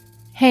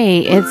Hey,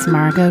 it's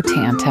Margot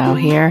Tantow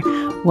here.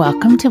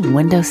 Welcome to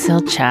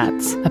Windowsill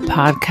Chats, a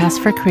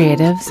podcast for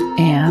creatives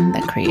and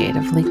the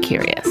creatively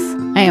curious.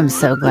 I am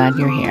so glad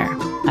you're here.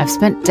 I've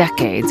spent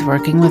decades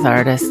working with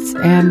artists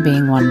and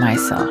being one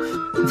myself.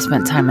 I've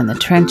spent time in the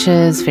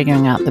trenches,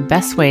 figuring out the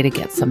best way to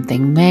get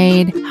something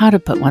made, how to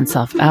put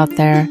oneself out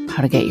there,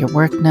 how to get your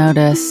work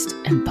noticed,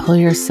 and pull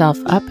yourself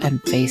up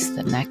and face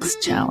the next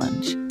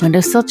challenge.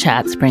 Windowsill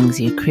Chats brings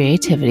you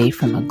creativity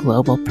from a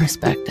global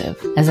perspective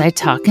as I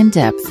talk in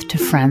depth to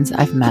friends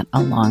I've met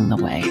along the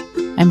way.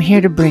 I'm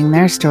here to bring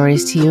their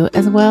stories to you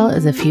as well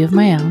as a few of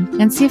my own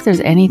and see if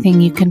there's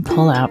anything you can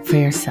pull out for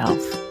yourself.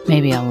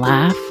 Maybe a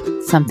laugh,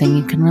 something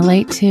you can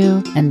relate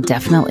to, and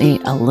definitely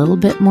a little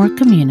bit more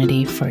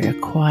community for your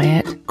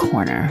quiet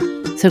corner.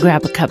 So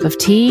grab a cup of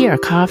tea or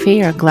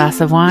coffee or a glass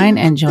of wine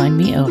and join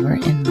me over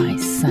in my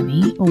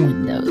sunny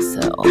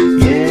windowsill.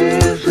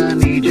 Yes, I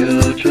need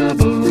your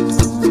trouble,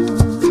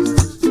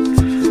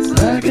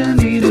 like I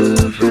need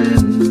a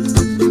friend.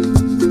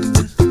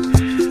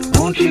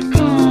 Won't you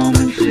come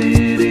and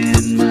sit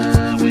in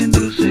my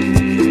windowsill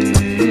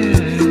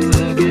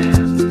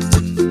again?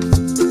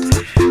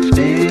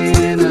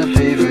 Spin our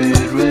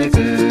favorite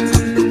records,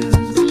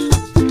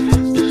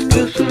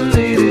 discuss the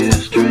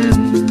latest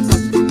trends.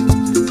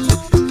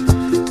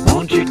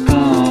 Won't you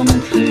come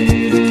and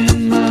sit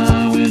in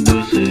my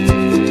windowsill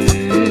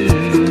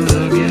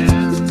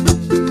again?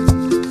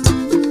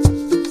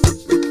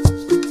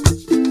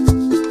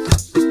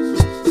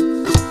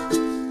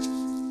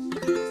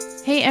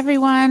 Hey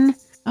everyone.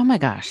 Oh my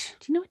gosh.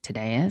 Do you know what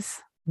today is?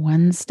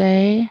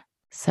 Wednesday,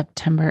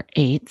 September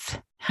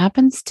 8th.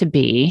 Happens to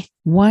be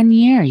 1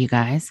 year, you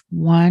guys.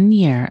 1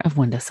 year of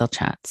Windowsill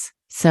Chats.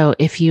 So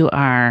if you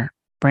are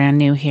brand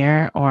new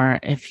here, or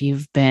if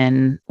you've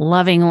been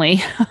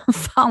lovingly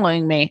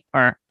following me,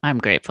 or I'm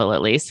grateful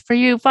at least for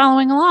you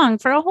following along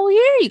for a whole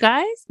year, you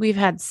guys. We've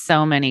had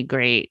so many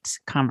great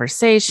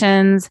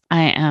conversations.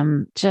 I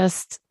am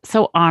just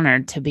so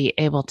honored to be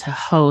able to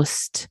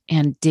host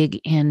and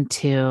dig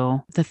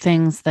into the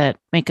things that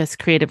make us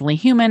creatively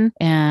human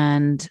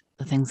and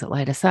the things that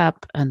light us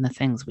up and the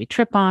things we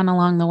trip on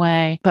along the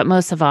way. But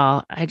most of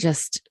all, I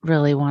just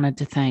really wanted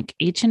to thank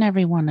each and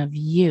every one of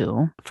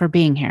you for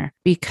being here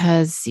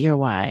because you're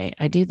why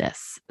I do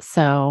this.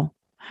 So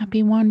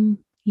happy 1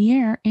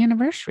 year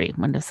anniversary,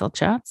 Windowsill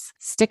Chats.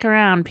 Stick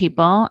around,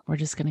 people. We're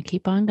just going to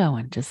keep on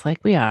going just like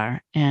we are.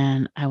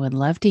 And I would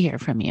love to hear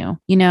from you.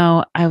 You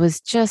know, I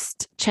was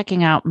just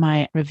checking out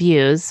my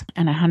reviews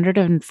and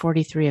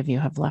 143 of you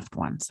have left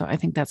one. So I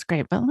think that's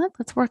great. But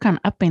let's work on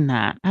upping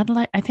that.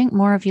 I think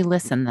more of you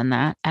listen than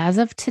that. As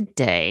of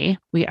today,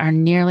 we are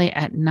nearly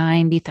at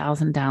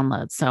 90,000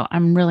 downloads. So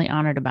I'm really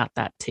honored about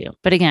that too.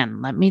 But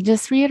again, let me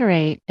just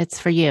reiterate, it's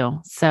for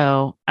you.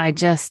 So I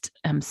just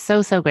am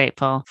so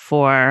grateful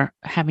for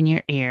having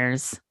your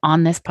ears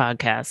on this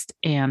podcast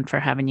and for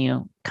having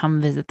you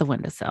come visit the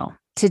Windowsill.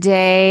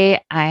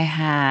 Today, I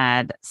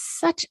had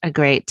such a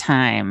great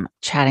time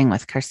chatting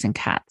with Kirsten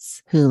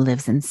Katz, who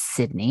lives in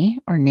Sydney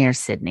or near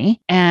Sydney.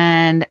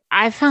 And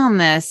I found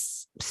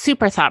this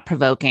super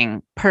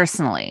thought-provoking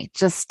personally,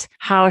 just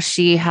how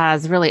she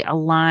has really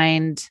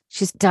aligned.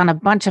 She's done a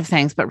bunch of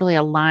things, but really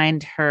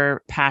aligned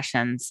her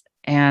passions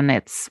and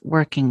it's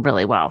working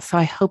really well. So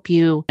I hope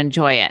you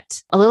enjoy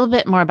it. A little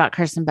bit more about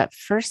Kirsten, but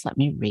first let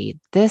me read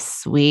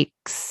this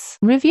week's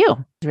review.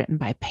 It's written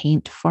by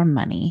Paint for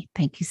Money.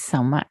 Thank you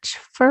so much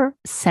for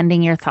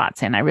sending your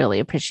thoughts in. I really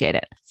appreciate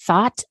it.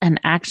 Thought and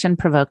action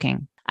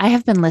provoking. I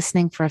have been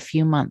listening for a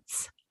few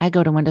months. I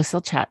go to Windowsill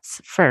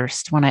Chats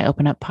first when I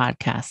open up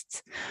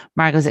podcasts.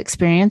 Margot's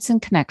experience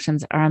and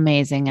connections are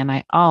amazing, and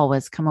I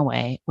always come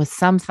away with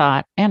some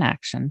thought and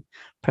action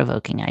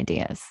provoking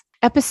ideas.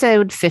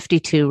 Episode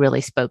 52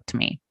 really spoke to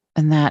me,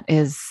 and that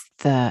is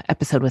the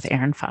episode with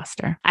Erin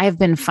Foster. I have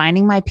been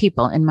finding my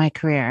people in my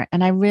career,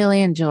 and I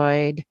really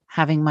enjoyed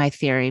having my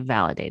theory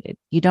validated.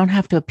 You don't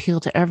have to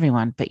appeal to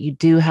everyone, but you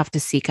do have to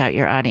seek out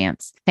your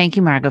audience. Thank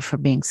you, Margot, for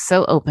being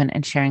so open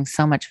and sharing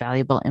so much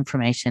valuable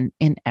information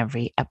in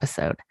every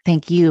episode.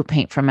 Thank you,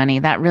 Paint for Money.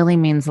 That really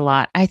means a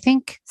lot. I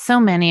think so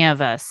many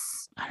of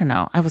us, I don't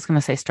know, I was going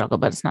to say struggle,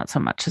 but it's not so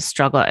much a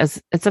struggle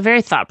as it's a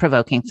very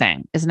thought-provoking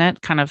thing, isn't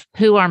it? Kind of,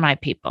 who are my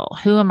people?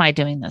 Who am I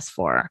doing this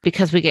for?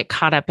 Because we get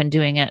caught up in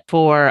doing it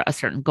for a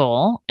certain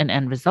goal, an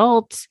end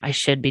result. I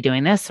should be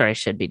doing this, or I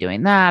should be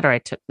doing that, or I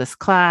took this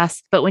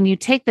class. But when you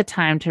take the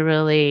time to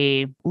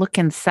really look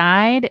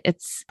inside,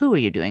 it's who are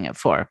you doing it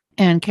for?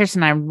 And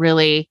Kirsten and I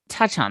really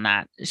touch on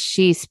that.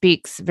 She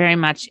speaks very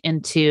much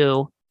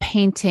into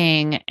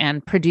painting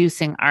and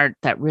producing art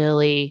that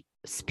really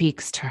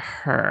speaks to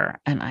her.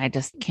 And I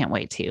just can't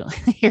wait to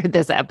hear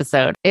this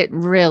episode. It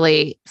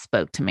really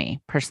spoke to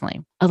me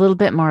personally. A little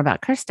bit more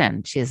about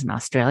Kirsten. She is an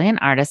Australian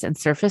artist and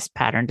surface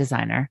pattern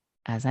designer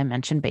as I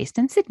mentioned, based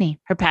in Sydney.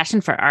 Her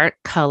passion for art,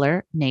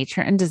 color,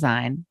 nature, and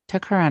design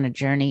took her on a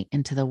journey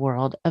into the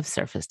world of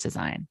surface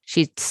design.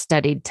 She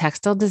studied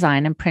textile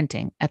design and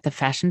printing at the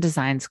Fashion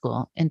Design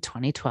School in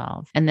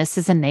 2012, and this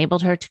has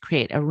enabled her to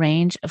create a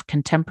range of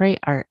contemporary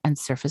art and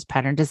surface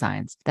pattern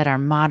designs that are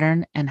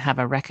modern and have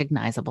a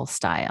recognizable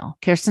style.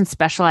 Kirsten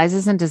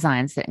specializes in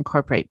designs that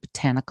incorporate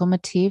botanical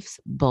motifs,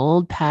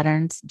 bold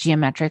patterns,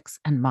 geometrics,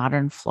 and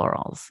modern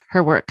florals.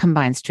 Her work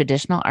combines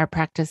traditional art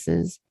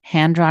practices,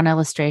 hand-drawn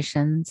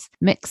illustrations,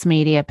 mixed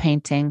media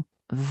painting,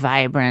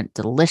 vibrant,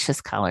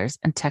 delicious colors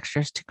and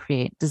textures to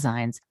create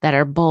designs that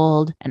are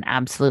bold and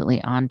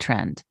absolutely on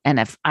trend. And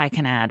if I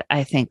can add,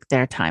 I think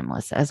they're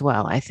timeless as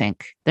well. I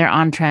think they're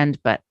on trend,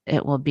 but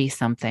it will be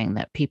something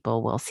that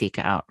people will seek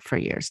out for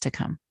years to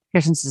come.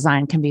 Kirsten's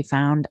design can be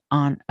found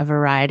on a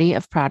variety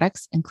of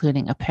products,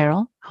 including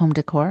apparel, home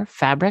decor,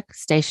 fabric,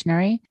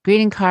 stationery,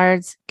 greeting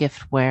cards,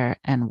 giftware,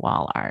 and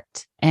wall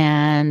art.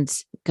 And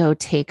go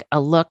take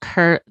a look.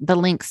 The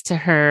links to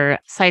her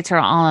sites are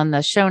all in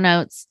the show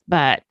notes,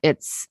 but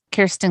it's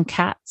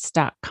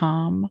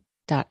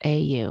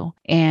kirstenkatz.com.au.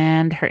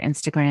 And her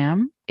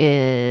Instagram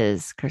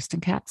is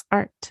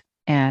kirstenkatzart.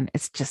 And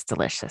it's just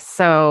delicious.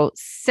 So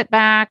sit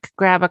back,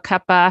 grab a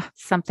cup of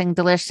something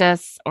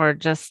delicious, or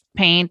just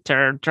paint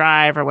or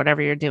drive or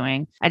whatever you're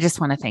doing. I just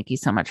want to thank you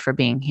so much for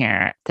being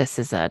here. This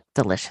is a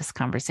delicious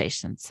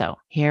conversation. So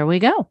here we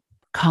go.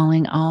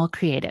 Calling all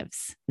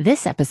creatives.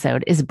 This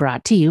episode is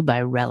brought to you by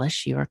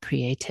Relish Your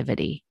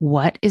Creativity.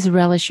 What is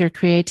Relish Your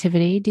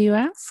Creativity, do you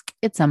ask?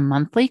 It's a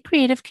monthly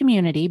creative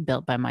community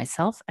built by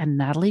myself and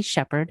Natalie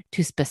Shepard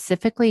to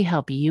specifically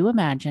help you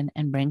imagine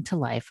and bring to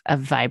life a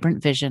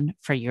vibrant vision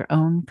for your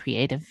own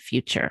creative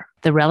future.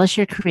 The Relish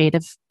Your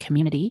Creative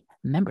community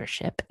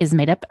membership is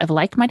made up of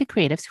like-minded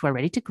creatives who are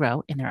ready to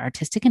grow in their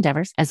artistic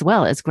endeavors as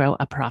well as grow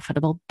a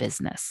profitable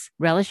business.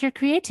 Relish Your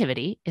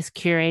Creativity is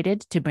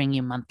curated to bring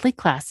you monthly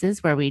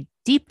classes where we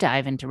deep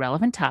dive into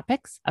relevant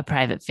topics, a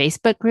private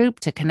Facebook group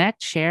to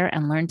connect, share,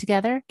 and learn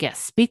together,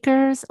 guest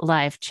speakers,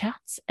 live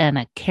chats, and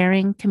a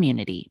caring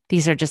community.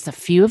 These are just a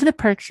few of the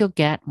perks you'll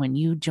get when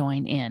you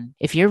join in.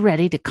 If you're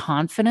ready to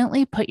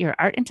confidently put your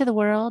art into the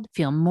world,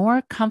 feel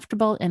more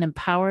comfortable and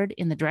empowered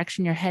in the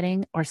direction you're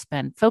heading, or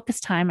spend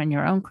focused time on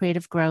your own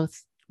creative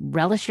growth,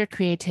 Relish Your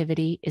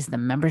Creativity is the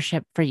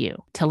membership for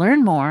you. To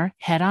learn more,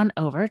 head on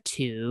over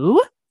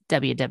to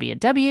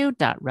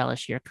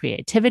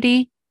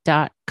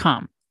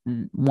www.relishyourcreativity.com.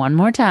 One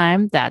more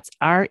time, that's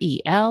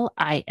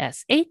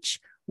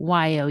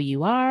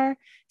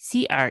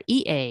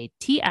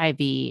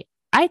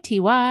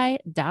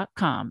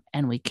RELISHYOURCREATIVITY.com.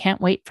 And we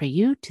can't wait for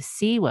you to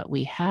see what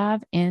we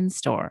have in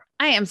store.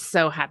 I am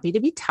so happy to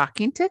be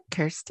talking to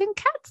Kirsten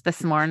Katz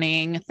this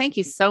morning. Thank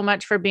you so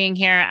much for being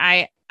here.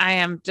 I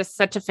am just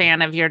such a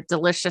fan of your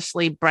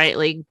deliciously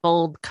brightly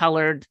bold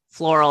colored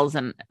florals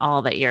and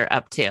all that you're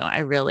up to.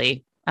 I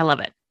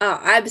love it. Oh,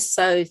 I'm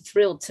so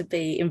thrilled to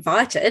be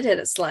invited.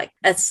 And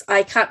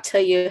I can't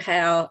tell you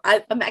how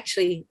I'm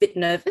actually a bit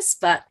nervous,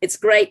 but it's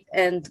great.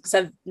 And because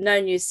I've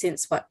known you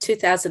since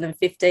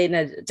 2015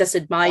 and just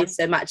admire you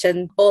so much,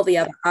 and all the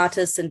other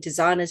artists and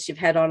designers you've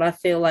had on, I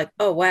feel like,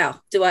 oh, wow,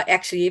 do I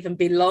actually even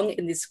belong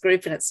in this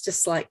group? And it's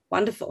just like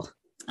wonderful.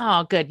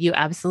 Oh, good. You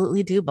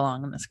absolutely do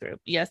belong in this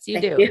group. Yes,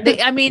 you Thank do. you.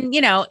 I mean,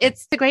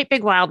 it's the great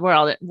big wild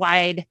world.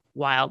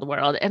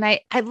 And I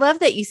love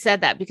that you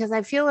said that, because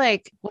I feel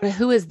like,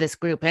 who is this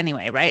group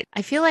anyway, right?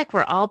 I feel like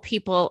we're all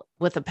people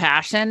with a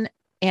passion.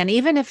 And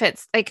even if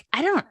it's like,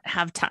 I don't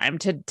have time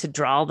to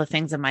draw all the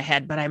things in my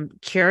head, but I'm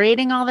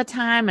curating all the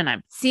time and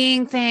I'm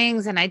seeing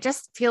things. And I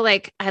just feel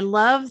like I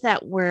love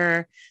that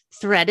we're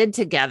threaded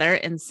together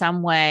in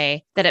some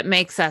way, that it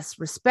makes us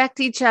respect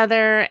each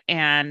other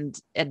and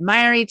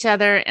admire each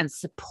other and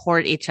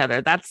support each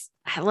other.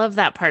 I love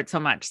that part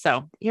so much.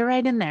 So you're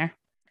right in there.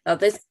 Oh,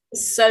 there's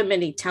so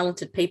many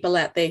talented people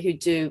out there who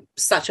do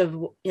such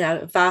a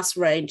vast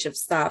range of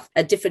stuff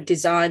at different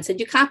designs, and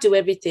you can't do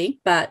everything,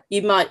 but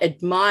you might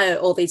admire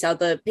all these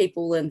other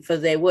people and for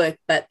their work,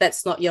 but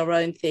that's not your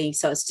own thing.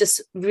 So it's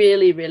just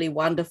really, really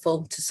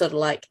wonderful to sort of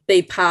like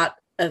be part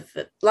of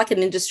like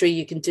an industry.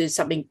 You can do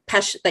something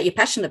that you're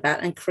passionate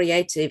about and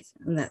creative,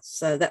 and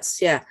that's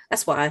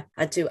why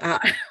I do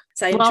art.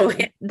 So I enjoy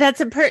it. That's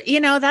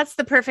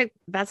the perfect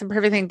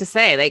thing to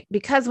say, like,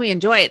 because we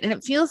enjoy it and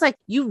it feels like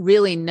you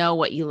really know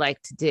what you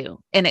like to do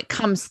and it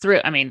comes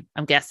through. I mean,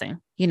 I'm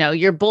guessing,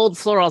 your bold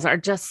florals are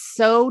just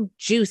so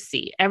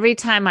juicy. Every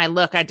time I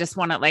look, I just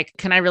want to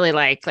can I really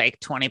like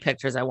 20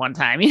 pictures at one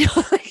time?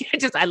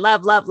 I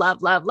love, love,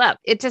 love, love, love.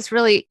 It just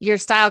really, your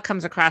style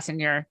comes across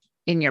and your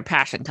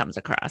passion comes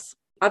across.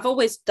 I've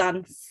always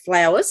done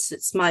flowers.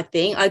 It's my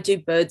thing. I do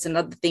birds and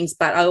other things,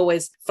 but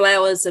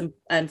flowers and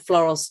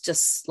florals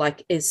just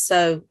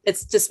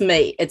it's just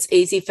me. It's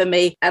easy for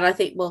me. And I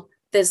think, well,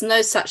 there's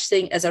no such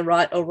thing as a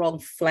right or wrong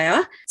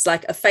flower. It's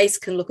like a face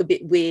can look a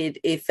bit weird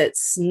if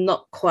it's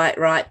not quite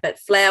right, but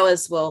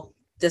flowers, well,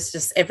 there's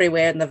just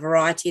everywhere, and the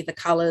variety, the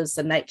colors,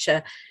 the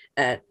nature.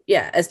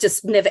 Yeah, it's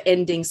just never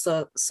ending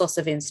source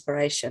of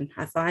inspiration,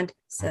 I find.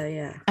 So,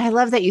 yeah. I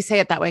love that you say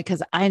it that way,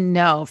 because I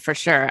know for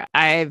sure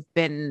I've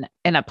been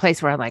in a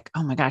place where I'm like,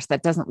 oh my gosh,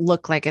 that doesn't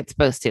look like it's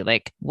supposed to.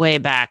 Like way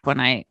back when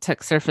I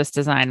took surface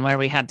design, where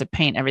we had to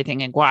paint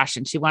everything in gouache,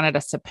 and she wanted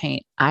us to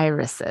paint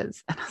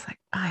irises. And I was like,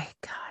 my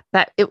God,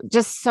 that it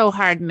just so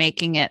hard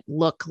making it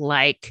look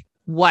like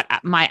what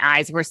my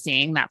eyes were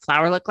seeing that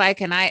flower look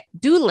like. And I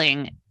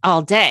doodling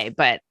all day,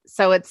 but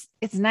so it's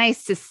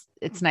nice to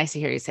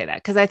hear you say that,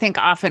 because I think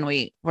often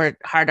we're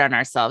hard on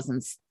ourselves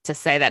and to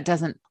say that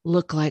doesn't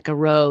look like a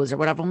rose or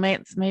whatever.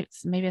 Maybe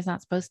it's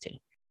not supposed to.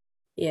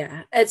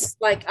 Yeah, it's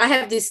like I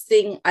have this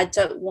thing. I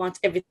don't want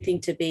everything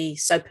to be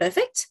so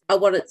perfect. I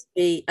want it to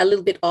be a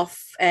little bit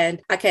off.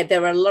 And okay,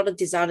 there are a lot of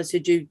designers who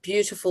do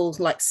beautiful,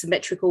 like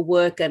symmetrical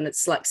work, and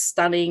it's like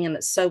stunning and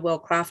it's so well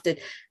crafted.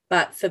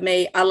 But for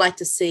me, I like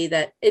to see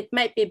that it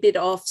might be a bit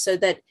off, so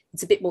that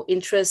it's a bit more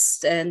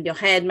interest and your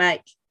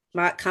handmade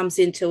mark comes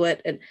into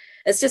it. And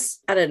it's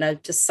just, I don't know,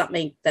 just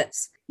something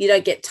that's you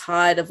don't get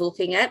tired of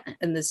looking at.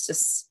 And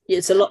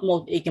it's a lot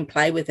more you can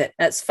play with it.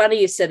 It's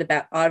funny you said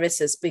about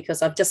irises,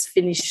 because I've just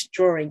finished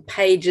drawing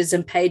pages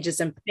and pages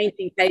and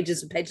painting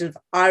pages and pages of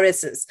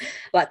irises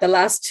like the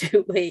last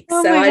 2 weeks.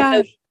 Oh so my I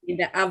know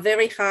gosh. are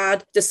very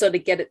hard to sort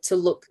of get it to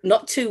look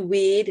not too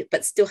weird,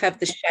 but still have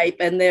the shape.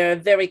 And they're a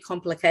very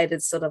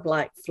complicated sort of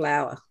like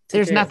flower.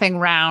 There's nothing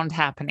round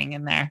happening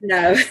in there.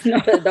 No,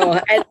 not at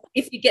all. And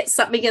if you get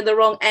something in the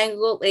wrong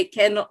angle, it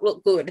cannot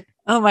look good.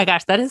 Oh my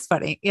gosh, that is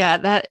funny.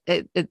 Yeah,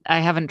 I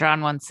haven't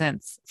drawn one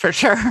since, for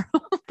sure.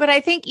 But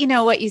I think,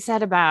 what you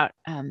said about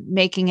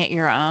making it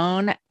your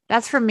own,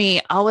 that's for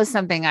me always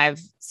something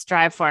I've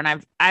strived for.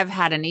 And I've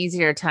had an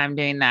easier time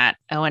doing that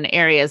in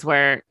areas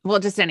where, well,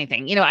 just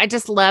anything, I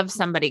just love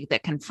somebody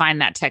that can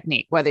find that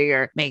technique, whether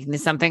you're making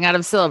something out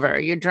of silver, or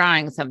you're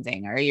drawing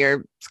something, or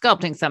you're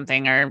sculpting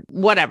something, or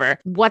whatever.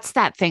 What's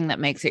that thing that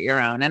makes it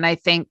your own? And I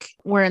think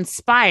we're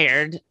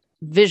inspired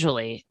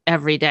visually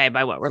every day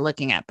by what we're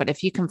looking at. But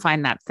if you can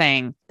find that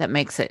thing that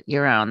makes it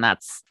your own,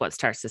 that's what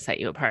starts to set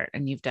you apart.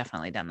 And you've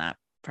definitely done that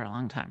for a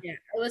long time. Yeah,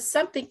 it was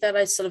something that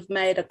I sort of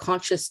made a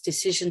conscious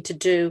decision to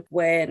do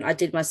when I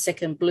did my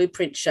second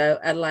blueprint show.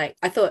 And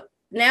I thought,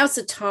 now's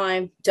the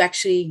time to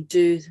actually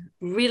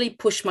really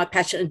push my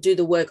passion and do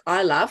the work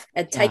I love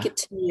and take it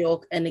to New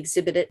York and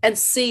exhibit it and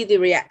see the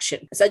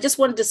reaction. So I just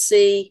wanted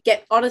to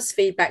get honest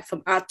feedback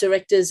from art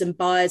directors and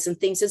buyers and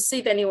things, and see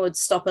if anyone would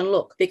stop and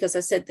look, because I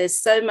said there's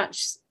so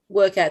much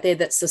work out there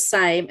that's the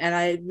same, and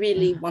I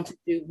really want to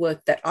do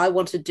work that I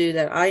want to do,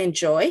 that I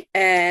enjoy,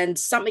 and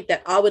something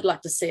that I would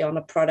like to see on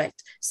a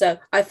product. So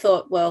I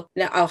thought, well,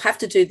 now I'll have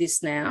to do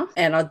this now,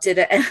 and I did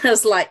it. And I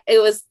was like,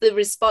 the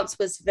response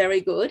was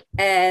very good.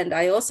 And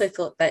I also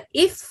thought that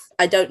if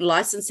I don't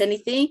license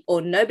anything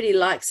or nobody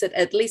likes it,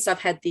 at least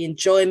I've had the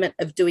enjoyment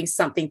of doing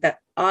something that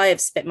I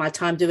have spent my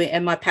time doing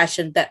and my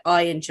passion that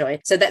I enjoy.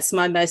 So that's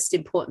my most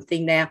important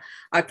thing now.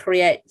 I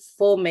create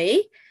for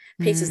me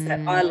pieces that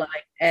I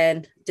like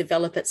and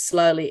develop it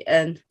slowly.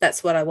 And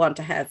that's what I want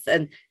to have.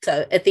 And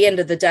so at the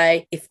end of the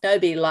day, if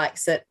nobody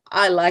likes it,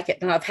 I like it,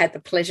 and I've had the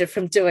pleasure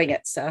from doing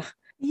it. So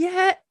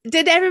yeah.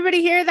 Did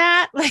everybody hear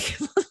that? Like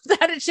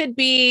that it should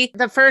be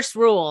the first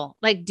rule.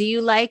 Like, do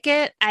you like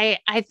it? I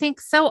think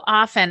so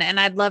often, and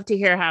I'd love to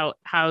hear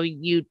how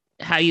you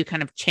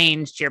kind of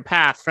changed your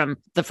path from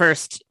the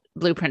first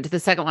blueprint to the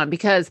second one,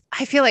 because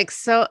I feel like,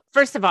 so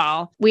first of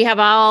all, we have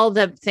all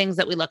the things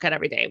that we look at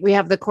every day. We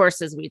have the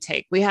courses we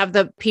take. We have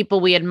the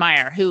people we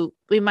admire who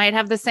we might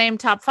have the same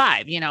top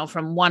 5,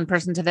 from one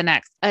person to the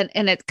next. And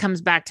it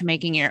comes back to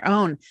making your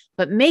own,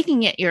 but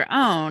making it your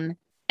own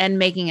and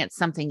making it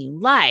something you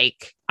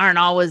like aren't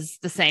always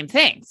the same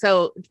thing.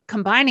 So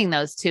combining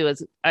those two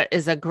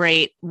is a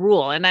great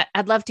rule. And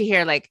I'd love to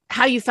hear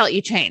how you felt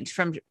you changed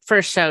from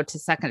first show to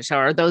second show,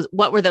 or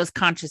what were those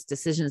conscious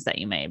decisions that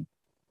you made?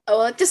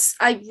 Oh,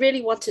 I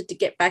really wanted to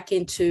get back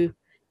into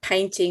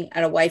painting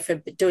and away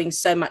from doing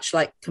so much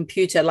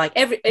computer,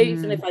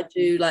 even if I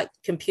do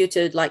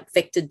computer,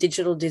 vector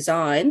digital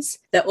designs,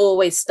 they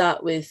always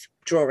start with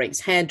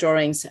hand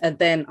drawings, and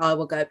then I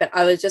will go. But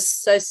I was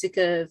just so sick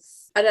of,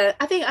 I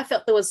think I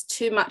felt there was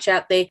too much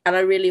out there, and I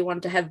really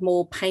wanted to have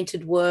more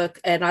painted work,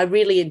 and I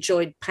really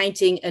enjoyed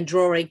painting and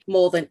drawing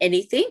more than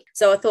anything.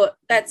 So I thought,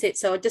 that's it.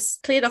 So I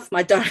just cleared off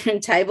my dining room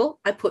table.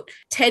 I put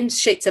 10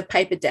 sheets of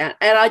paper down,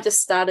 and I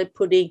just started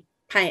putting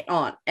paint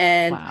on.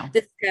 And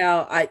This is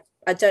how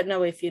I don't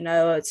know if you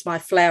know, it's my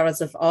Flowers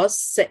of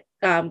Oz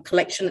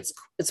collection.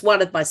 It's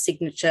one of my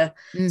signature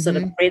sort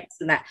of prints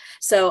and that.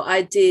 So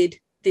I did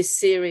this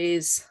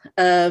series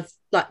of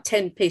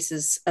 10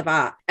 pieces of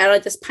art, and I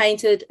just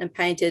painted,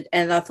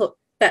 and I thought,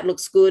 that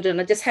looks good.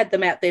 And I just had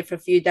them out there for a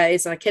few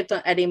days, and I kept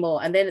on adding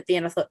more. And then at the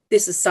end, I thought,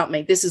 this is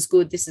something, this is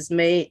good, this is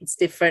me, it's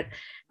different.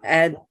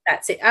 And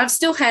that's it. I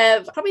still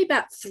have probably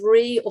about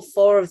 3 or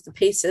 4 of the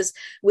pieces,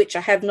 which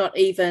I have not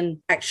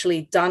even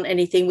actually done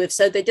anything with.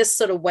 So they're just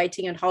sort of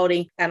waiting and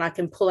holding, and I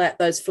can pull out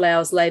those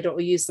flowers later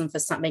or use them for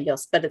something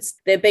else. But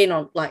they've been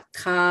on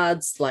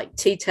cards,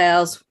 tea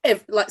towels,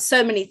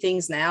 so many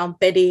things now,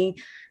 bedding,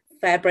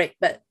 fabric,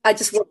 but I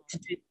just wanted to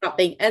do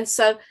something. And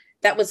so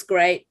that was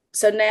great.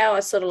 So now I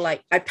sort of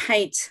like, I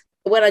paint.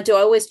 When I do, I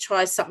always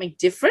try something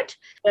different.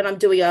 When I'm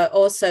doing, I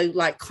also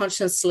like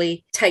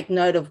consciously take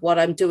note of what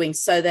I'm doing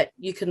so that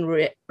you can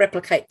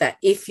replicate that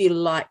if you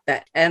like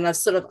that. And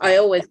I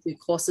always do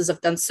courses.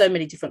 I've done so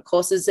many different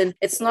courses, and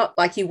it's not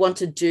like you want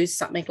to do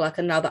something like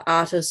another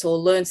artist or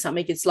learn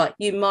something. It's like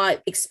you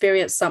might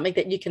experience something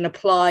that you can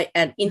apply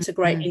and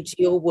integrate into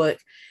your work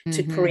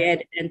to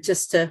create and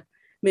just to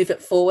move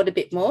it forward a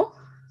bit more.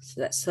 So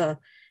that's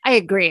I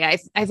agree.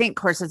 I think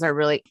courses are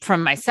really,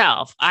 from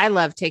myself, I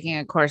love taking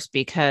a course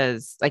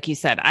because, like you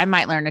said, I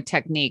might learn a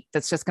technique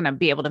that's just going to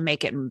be able to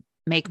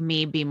make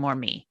me be more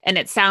me. And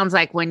it sounds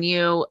like when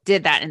you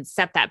did that and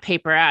set that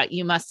paper out,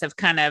 you must have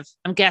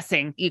I'm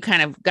guessing you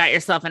kind of got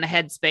yourself in a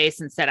headspace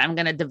and said, I'm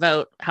going to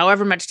devote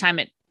however much time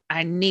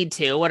I need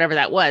to, whatever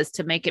that was,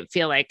 to make it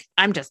feel like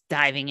I'm just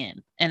diving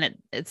in. And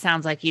it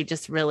sounds like you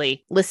just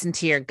really listened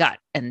to your gut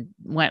and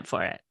went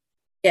for it.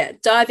 Yeah,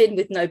 dive in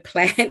with no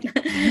plan.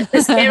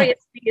 The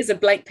scariest thing is a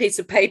blank piece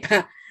of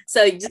paper.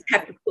 So you just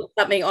have to put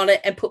something on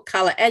it and put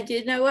color. And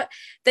you know what?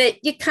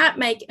 You can't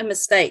make a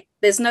mistake.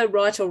 There's no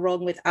right or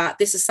wrong with art.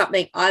 This is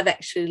something I've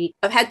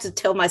had to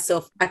tell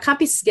myself, I can't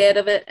be scared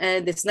of it,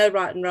 and there's no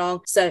right and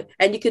wrong. So,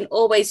 and you can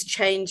always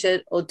change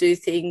it or do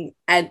things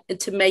and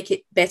to make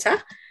it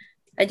better.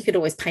 And you could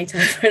always paint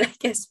over it, I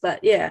guess.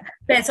 But yeah,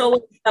 there's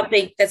always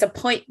there's a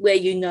point where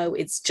you know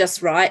it's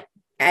just right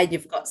and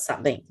you've got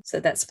something. So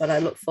that's what I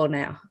look for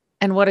now.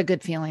 And what a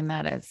good feeling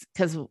that is,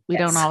 because we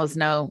don't always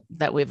know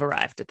that we've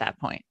arrived at that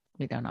point.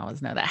 We don't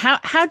always know that.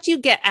 How'd you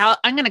get out?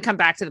 I'm going to come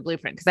back to the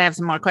blueprint because I have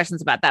some more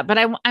questions about that. But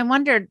I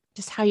wondered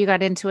just how you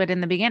got into it in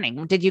the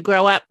beginning. Did you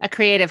grow up a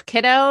creative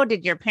kiddo?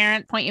 Did your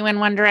parent point you in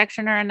one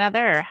direction or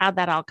another? Or how'd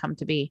that all come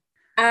to be?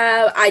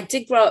 I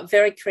did grow up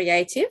very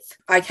creative.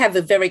 I have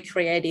a very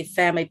creative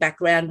family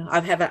background. I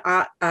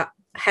have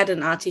had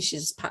an auntie,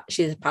 she's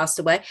passed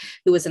away,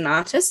 who was an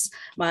artist.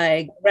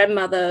 My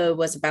grandmother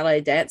was a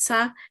ballet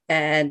dancer,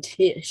 and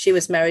she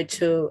was married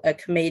to a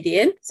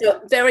comedian.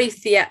 So very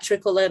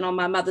theatrical. And on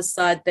my mother's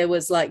side, there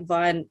was like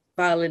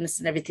violinists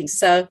and everything.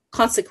 So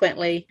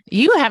consequently,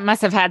 you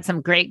must have had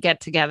some great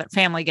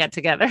family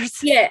get-togethers.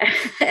 Yeah.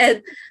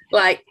 And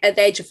like at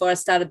the age of 4, I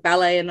started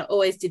ballet, and I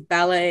always did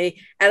ballet.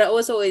 And I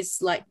was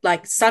always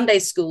like Sunday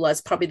school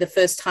was probably the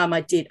first time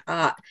I did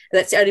art.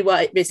 That's the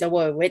only reason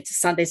why I went to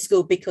Sunday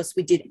school, because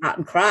we did art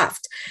and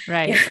craft.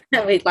 Right.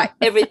 We like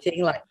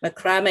everything, like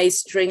macrame,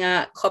 string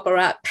art, copper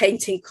art,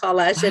 painting,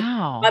 collage.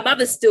 Wow. And my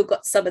mother still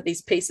got some of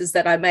these pieces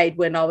that I made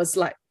when I was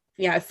like,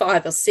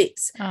 5 or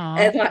 6. Aww.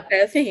 And like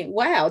they're thinking,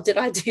 wow, did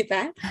I do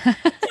that?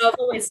 So I've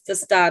always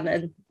just done.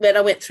 And when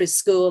I went through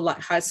school,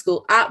 like high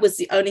school, art was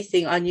the only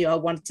thing I knew I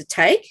wanted to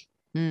take.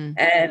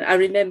 And I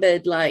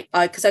remembered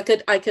because I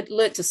could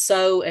learn to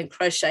sew and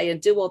crochet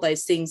and do all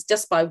those things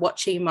just by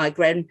watching my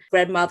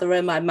grandmother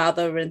and my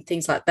mother and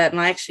things like that. And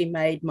I actually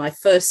made my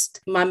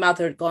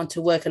mother had gone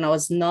to work and I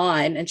was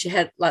 9, and she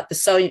had the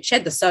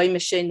sewing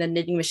machine, the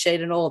knitting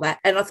machine and all that.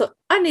 And I thought,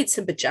 I need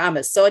some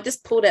pajamas. So I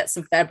just pulled out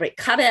some fabric,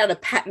 cut out a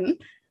pattern.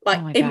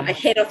 In my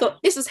head, I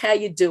thought, this is how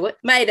you do it.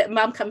 Made it.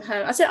 Mum come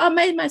home. I said, I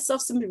made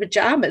myself some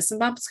pajamas. And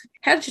Mum's,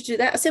 how did you do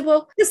that? I said,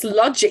 well, just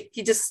logic.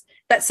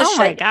 That's a shape.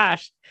 My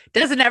gosh.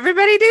 Doesn't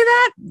everybody do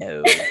that?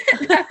 No.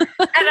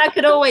 And I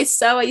could always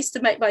sew. I used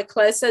to make my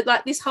clothes. So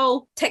like this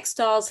whole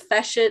textiles,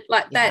 fashion,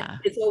 that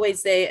is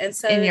always there. And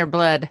so in your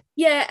blood.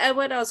 Yeah. And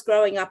when I was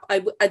growing up,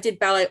 I did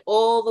ballet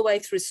all the way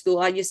through school.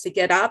 I used to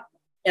get up,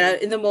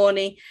 in the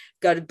morning,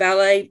 go to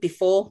ballet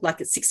before,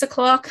 like at 6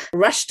 o'clock,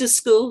 rush to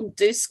school,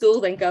 do school,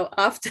 then go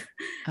after.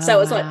 So it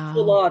was like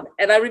full on.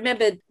 And I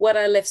remembered when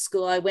I left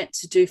school, I went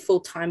to do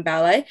full-time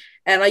ballet,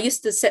 and I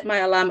used to set my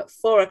alarm at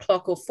 4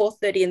 o'clock or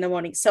 4:30 in the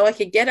morning so I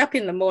could get up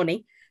in the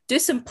morning, do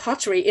some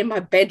pottery in my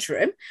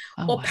bedroom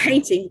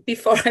painting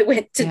before I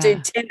went to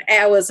do 10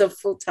 hours of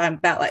full-time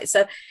ballet.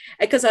 So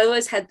because I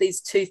always had these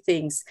two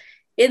things.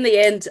 In the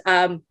end,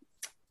 I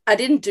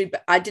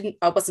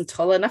wasn't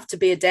tall enough to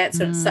be a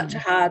dancer. It's such a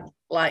hard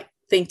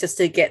thing just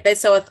to get there.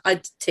 So I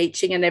did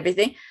teaching and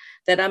everything.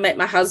 Then I met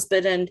my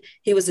husband, and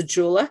he was a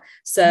jeweler.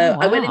 So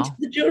I went into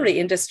the jewelry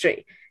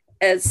industry.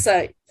 And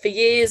so for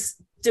years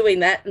doing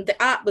that, and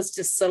the art was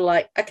just sort of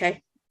like,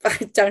 okay, I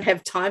don't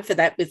have time for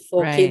that with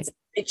 4 kids,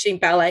 teaching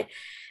ballet.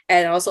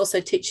 And I was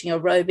also teaching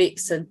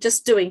aerobics and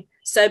just doing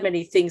so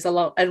many things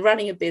along and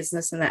running a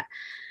business and that.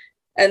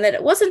 And then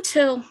it wasn't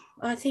until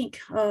I think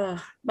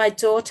my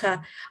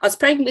daughter, I was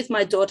pregnant with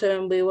my daughter,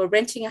 and we were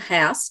renting a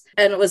house,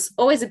 and it was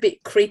always a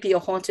bit creepy or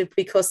haunted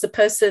because the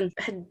person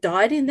had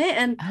died in there.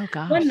 And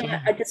one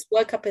night I just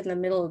woke up in the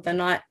middle of the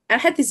night and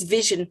I had this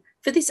vision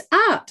for this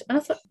art. And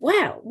I thought,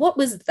 wow, what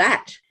was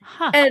that?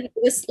 And it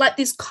was like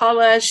this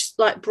collage,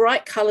 like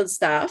bright colored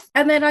stuff.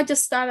 And then I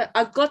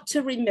got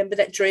to remember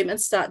that dream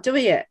and start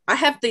doing it. I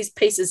have these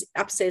pieces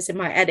upstairs in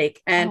my attic,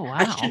 and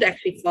I should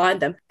actually find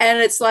them. And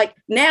it's like,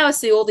 now I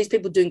see all these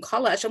people doing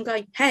collage. I'm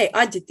going, hey,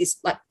 I did this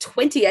like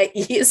 28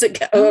 years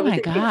ago. Oh my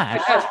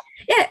gosh.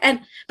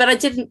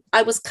 But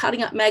I was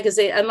cutting up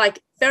magazine and like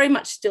very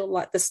much still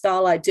like the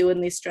style I do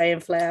in the Australian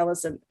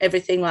flowers and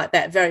everything like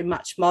that, very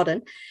much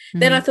modern.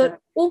 Then I thought,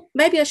 well,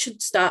 maybe I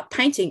should start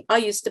painting. I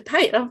used to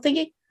paint. I'm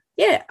thinking,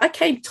 yeah, I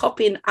came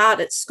top in art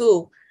at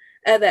school.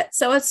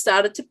 So I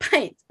started to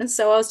paint. And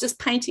so I was just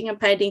painting and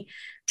painting,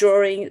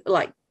 drawing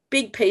like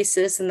big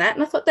pieces and that.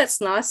 And I thought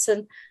that's nice.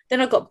 And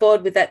then I got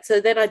bored with that.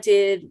 So then I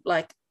did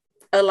like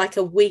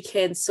a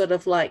weekend sort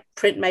of like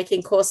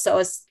printmaking course. So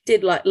I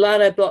did like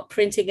lino block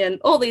printing and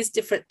all these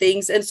different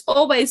things. And it's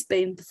always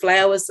been the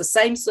flowers, the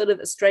same sort of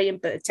Australian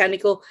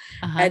botanical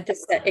and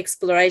just that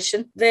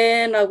exploration.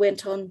 Then I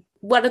went on,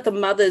 one of the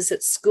mothers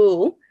at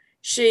school,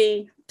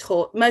 she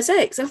taught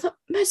mosaics. I thought,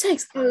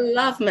 mosaics, I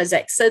love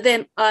mosaics. So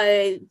then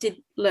I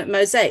did learn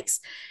mosaics,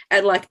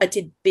 and like I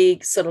did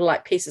big sort of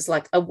like pieces,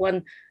 like a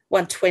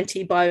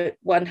 120 by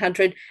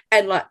 100,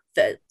 and like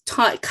the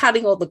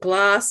cutting all the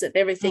glass and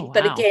everything.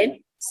 But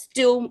again,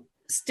 still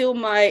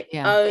my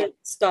own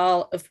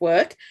style of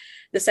work.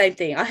 The same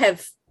thing. I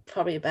have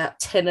probably about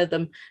 10 of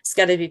them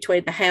scattered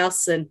between the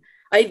house, and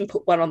I even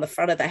put one on the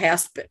front of the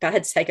house, but I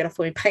had to take it off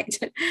when we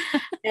painted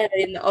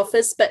in the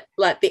office. But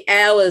like the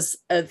hours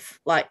of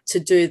like to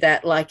do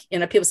that, like, you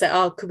know, people say,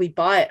 oh, could we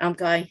buy it? I'm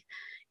going,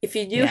 if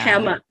you knew how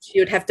much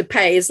you'd have to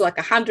pay, is like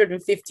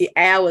 150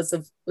 hours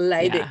of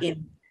labor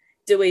in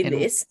doing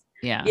this.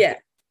 Yeah.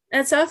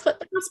 And so I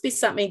thought there must be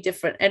something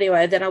different.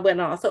 Anyway, then I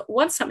went on. I thought, I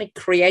want something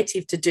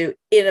creative to do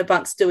in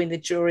amongst doing the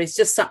jewelry. It's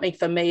just something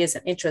for me as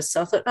an interest.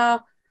 So I thought, oh,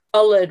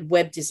 I'll learn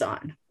web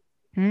design.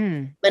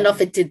 Went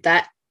off and did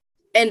that.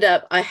 End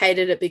up, I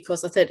hated it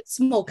because I thought it's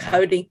more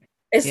coding.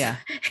 It's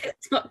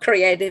not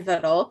creative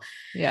at all.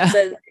 Yeah.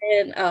 So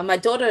then my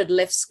daughter had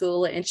left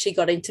school and she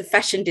got into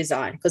fashion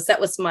design, because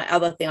that was my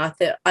other thing. I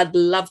thought I'd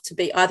love to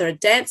be either a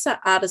dancer,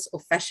 artist,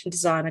 or fashion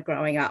designer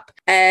growing up.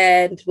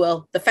 And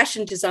well, the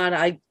fashion designer,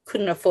 I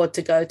couldn't afford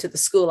to go to the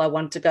school I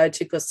wanted to go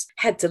to because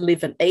I had to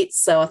live and eat.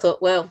 So I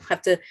thought, well, I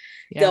have to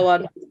go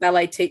on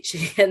ballet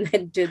teaching and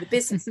then do the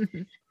business.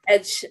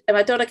 And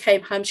my daughter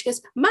came home. She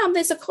goes, Mum,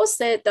 there's a course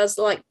there that does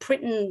like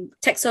print and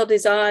textile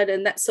design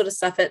and that sort of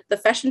stuff at the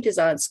fashion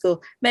design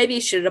school. Maybe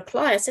you should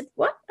apply. I said,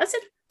 what? I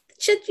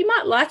said, you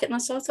might like it.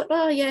 And so I thought,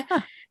 oh, yeah.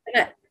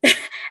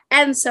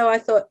 And so I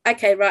thought,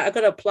 okay, right, I've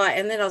got to apply.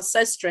 And then I was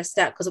so stressed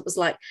out because it was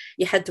like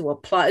you had to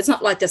apply. It's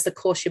not like just a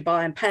course you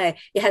buy and pay.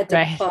 You had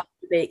to apply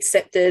to be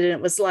accepted. And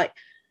it was like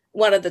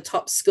one of the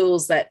top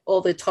schools that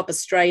all the top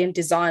Australian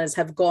designers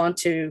have gone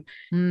to.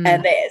 And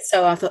there.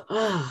 So I thought,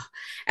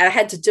 and I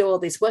had to do all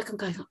this work. I'm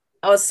going,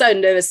 I was so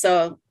nervous.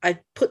 So I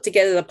put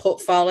together the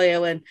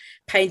portfolio and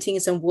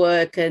paintings and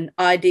work and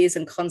ideas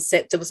and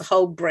concept. It was a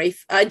whole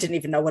brief. I didn't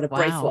even know what a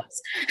brief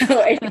was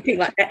or anything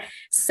like that.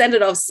 Send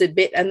it off,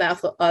 submit. And I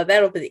thought, oh,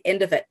 that'll be the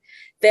end of it.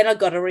 Then I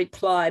got a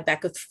reply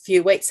back a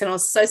few weeks, and I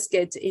was so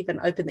scared to even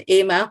open the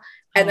email.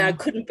 And then I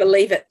couldn't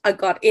believe it. I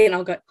got in.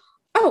 I got,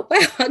 oh,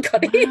 wow, I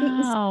got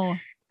in.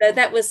 So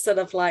that was sort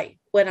of like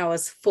when I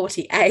was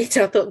 48.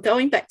 I thought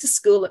going back to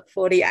school at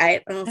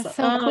 48. And I was like,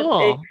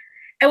 cool.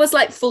 It was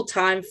like full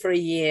time for a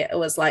year. It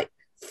was like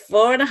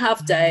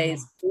 4.5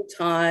 days full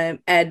time.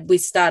 And we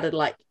started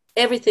like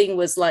everything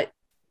was like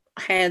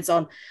hands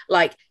on,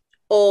 like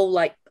all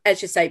like,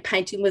 as you say,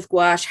 painting with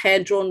gouache,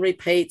 hand drawn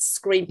repeats,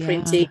 screen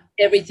printing,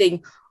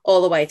 everything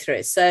all the way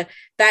through. So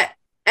that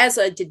as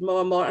I did more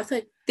and more, I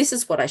thought, this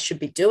is what I should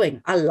be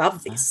doing. I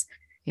love this.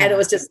 And it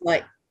was just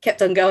like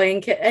kept on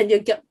going, and you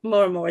get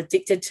more and more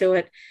addicted to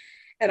it.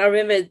 And I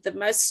remember the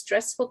most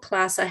stressful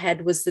class I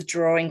had was the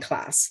drawing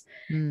class.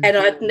 And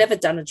I'd never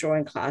done a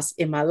drawing class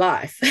in my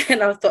life.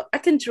 And I thought, I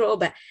can draw,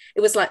 but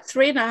it was like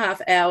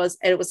 3.5 hours,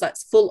 and it was like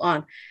full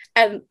on.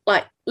 And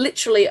like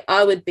literally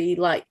I would be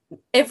like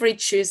every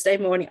Tuesday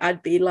morning,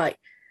 I'd be like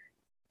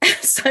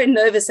so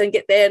nervous and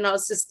get there. And I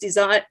was just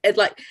design and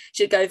like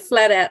she'd go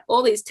flat out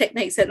all these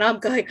techniques, and I'm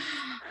going,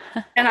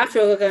 and after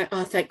all, going,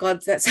 oh, thank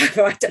God that's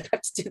over. I don't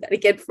have to do that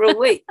again for a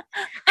week.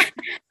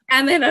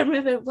 And then I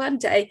remember one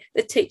day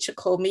the teacher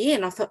called me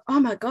in. I thought, oh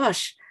my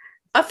gosh,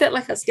 I felt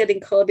like I was getting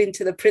called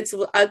into the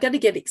principal. I'm going to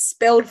get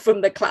expelled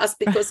from the class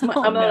because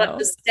I'm not up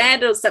to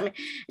standard or something.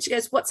 And she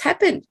goes, what's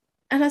happened?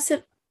 And I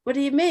said, what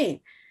do you mean?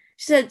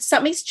 She said,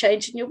 something's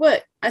changed in your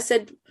work. I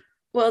said,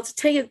 well, to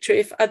tell you the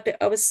truth,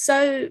 I was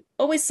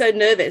always so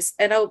nervous,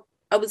 and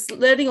I was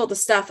learning all the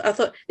stuff. I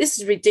thought, this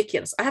is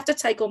ridiculous. I have to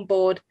take on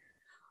board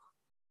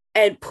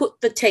and put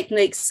the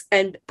techniques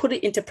and put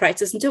it into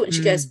practice and do it. And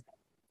she goes,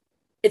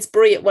 it's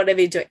brilliant,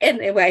 whatever you do.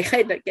 Anyway, I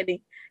ended up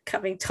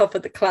coming top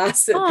of the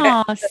class.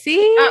 Oh,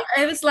 see?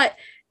 It was like,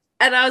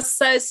 and I was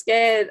so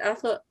scared. I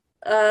thought,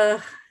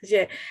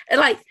 yeah. And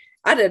like,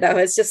 I don't know,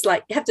 it's just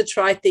like you have to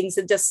try things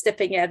and just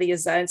stepping out of your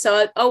zone. So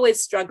I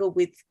always struggle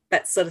with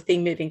that sort of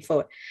thing moving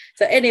forward.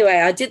 So anyway,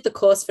 I did the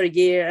course for a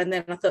year, and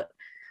then I thought,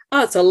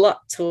 oh, it's a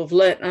lot to have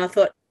learnt. And I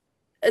thought,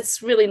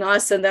 it's really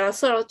nice. And then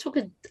I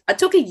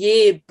took a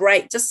year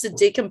break just to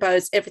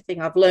decompose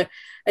everything I've learned.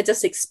 I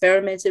just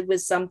experimented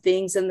with some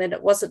things. And then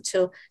it wasn't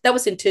till, that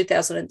was in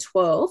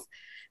 2012.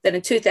 Then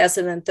in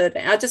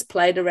 2013, I just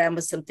played around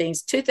with some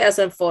things.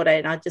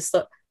 2014, I just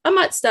thought, I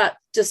might start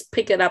just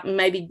pick it up and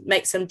maybe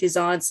make some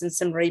designs and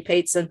some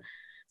repeats. And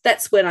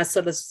that's when I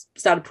sort of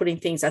started putting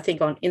things, I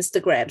think, on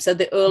Instagram. So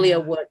the earlier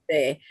work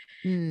there.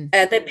 And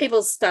then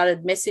people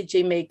started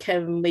messaging me,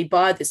 can we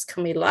buy this?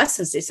 Can we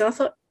license this? And I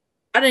thought,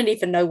 I don't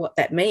even know what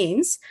that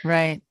means.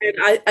 Right.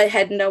 And I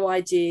had no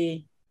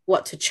idea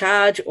what to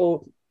charge,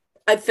 or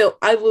I felt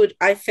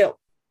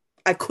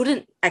I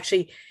couldn't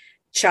actually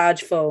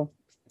charge for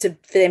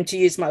them to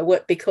use my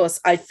work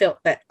because I felt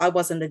that I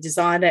wasn't a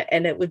designer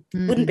and it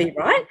wouldn't be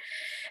right.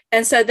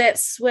 And so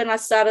that's when I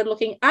started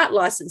looking at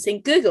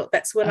licensing. Google.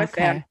 That's when I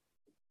found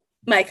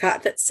Make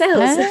Art That Sells.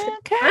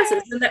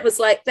 And that was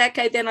like,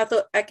 okay, then I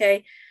thought,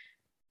 okay,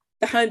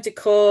 the home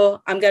decor,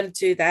 I'm going to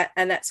do that.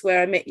 And that's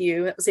where I met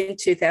you. It was in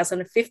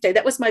 2015.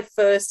 That was my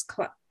first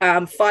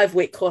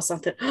 5-week course. I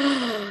thought,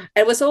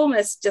 it was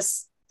almost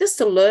just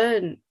to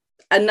learn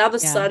another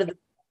side of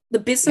the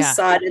business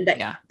side and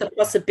the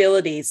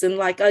possibilities. And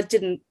like, I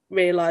didn't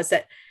realize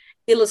that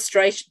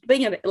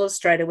being an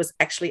illustrator was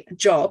actually a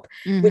job,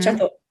 which I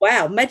thought,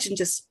 wow, imagine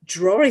just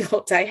drawing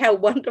all day. How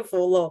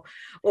wonderful.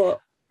 To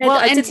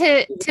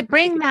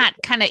bring that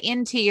kind of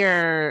into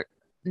your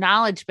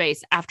knowledge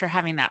base after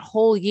having that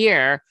whole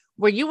year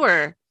where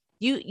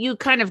you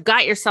kind of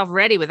got yourself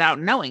ready without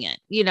knowing it.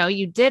 You know,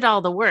 you did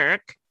all the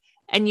work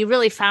and you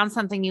really found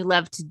something you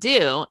love to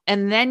do.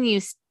 And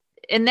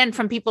then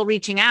from people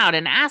reaching out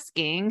and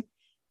asking,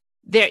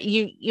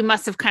 you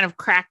must have kind of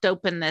cracked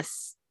open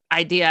this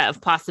idea of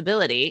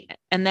possibility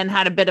and then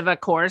had a bit of a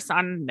course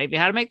on maybe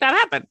how to make that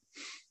happen.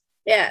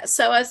 Yeah.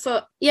 So I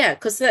thought,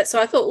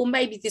 so I thought, well,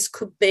 maybe this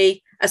could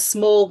be a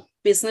small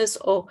business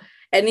or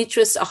an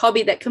interest, a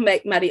hobby that can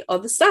make money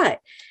on the side.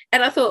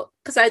 And I thought,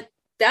 the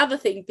other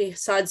thing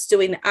besides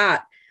doing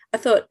art, I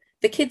thought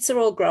the kids are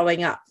all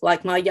growing up.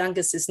 Like my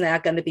youngest is now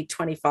going to be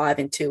 25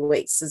 in 2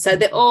 weeks. And so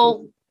they're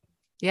all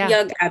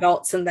young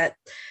adults, and that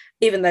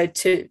even though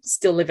 2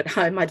 still live at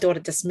home, my daughter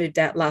just moved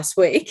out last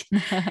week.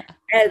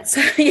 And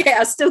so,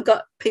 I still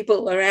got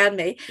people around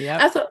me.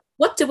 Yep. I thought,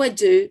 what do I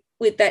do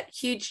with that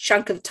huge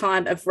chunk of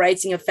time of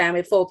raising a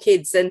family of 4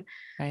 kids? And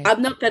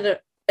I'm not going to,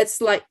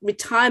 it's like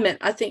retirement.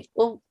 I think,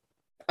 well,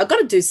 I've got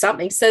to do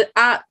something. So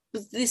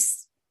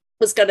this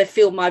was going to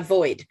fill my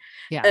void.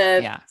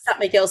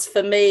 Something else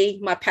for me,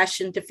 my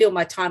passion, to fill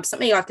my time,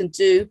 something I can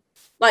do,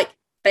 like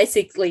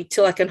basically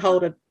till I can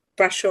hold a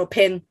brush or a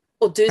pen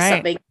or do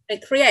something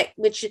and create,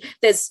 which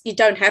you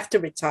don't have to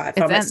retire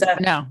from it. So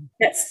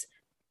that's,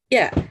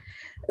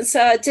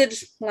 So I did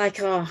like,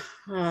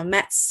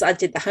 Matt's, I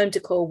did the home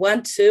decor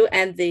 1, 2,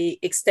 and the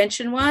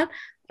extension one.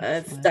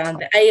 I've done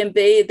the A and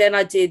B. Then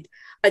I did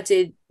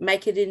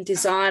Make It in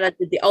Design. I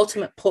did the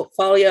Ultimate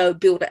Portfolio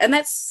Builder. And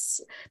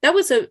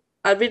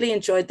I really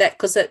enjoyed that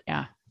because it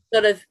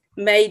sort of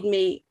made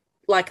me,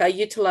 like, I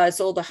utilized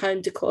all the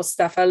home decor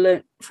stuff I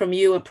learned from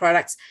you and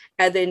products,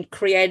 and then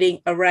creating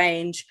a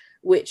range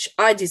which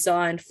I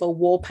designed for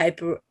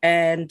wallpaper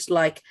and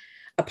like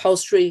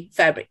upholstery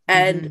fabric.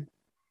 And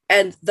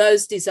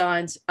those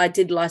designs I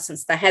did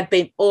license. They have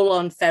been all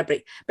on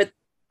fabric,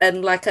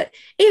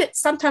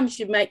 sometimes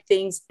you make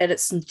things and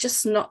it's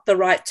just not the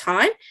right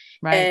time.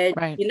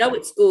 You know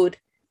it's good,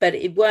 but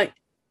it won't.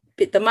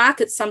 But the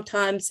market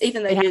sometimes,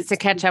 even though it has to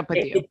catch up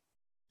with you.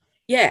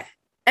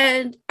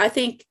 And I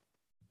think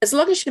as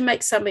long as you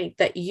make something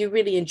that you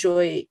really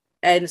enjoy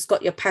and it's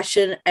got your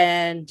passion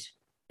and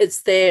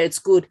it's there, it's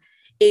good,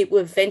 it will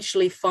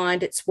eventually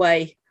find its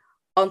way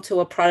onto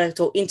a product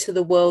or into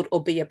the world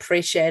or be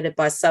appreciated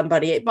by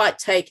somebody. It might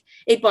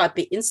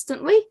be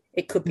instantly.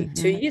 It could be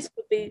 2 years, it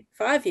could be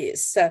 5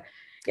 years. So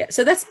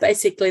that's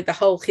basically the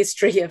whole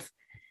history of.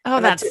 Oh,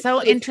 that's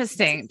so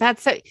interesting.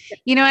 That's so,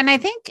 and I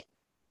think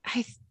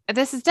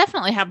this has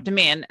definitely happened to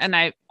me, and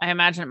I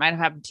imagine it might have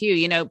happened to you.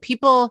 You know,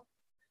 people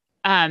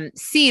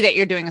see that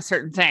you're doing a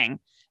certain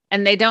thing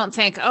and they don't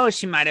think, oh,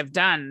 she might have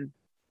done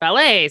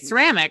ballet,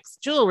 ceramics,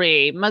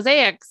 jewelry,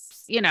 mosaics,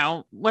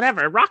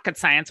 whatever, rocket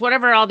science,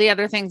 whatever all the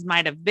other things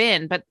might have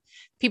been. But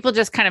people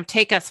just kind of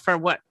take us for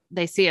what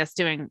they see us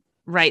doing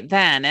right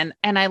then.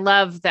 And I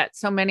love that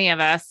so many of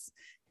us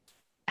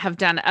have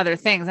done other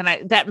things.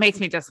 And that makes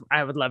me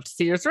I would love to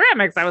see your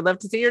ceramics. I would love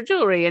to see your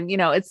jewelry. And,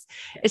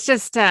 it's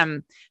just,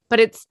 but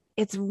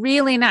it's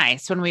really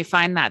nice when we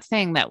find that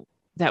thing that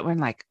we're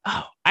like,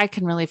 oh, I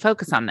can really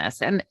focus on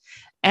this.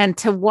 And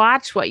to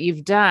watch what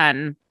you've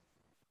done.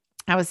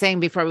 I was saying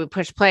before we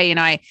push play,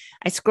 I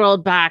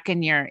scrolled back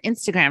in your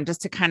Instagram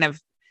just to kind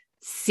of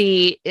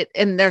see it.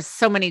 And there's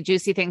so many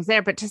juicy things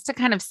there, but just to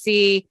kind of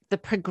see the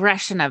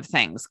progression of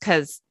things.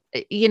 Cause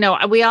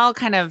we all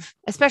kind of,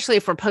 especially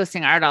if we're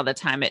posting art all the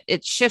time,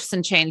 it shifts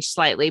and changes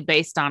slightly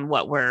based on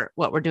what we're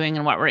doing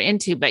and what we're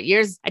into. But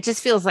yours, it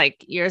just feels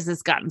like yours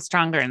has gotten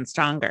stronger and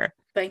stronger.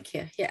 Thank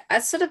you. Yeah. I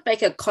sort of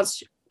make a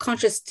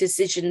conscious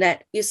decision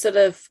that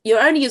you're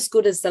only as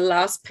good as the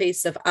last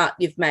piece of art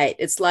you've made.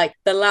 It's like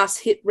the last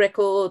hit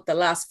record, the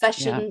last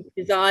fashion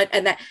design,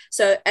 and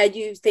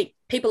you think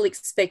people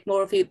expect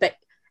more of you, but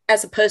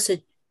as a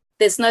person,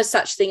 there's no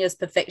such thing as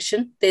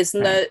perfection.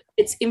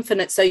 It's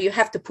infinite. So you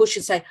have to push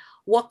and say,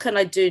 what can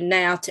I do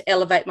now to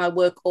elevate my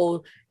work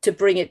or to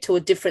bring it to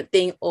a different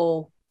thing,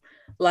 or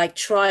like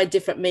try a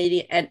different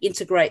media and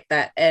integrate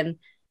that. And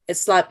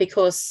it's like,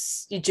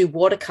 because you do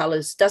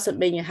watercolors doesn't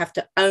mean you have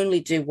to only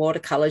do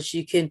watercolors.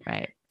 You can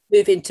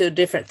move into a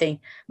different thing.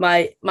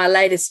 My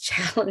latest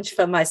challenge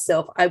for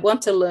myself, I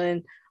want to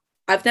learn.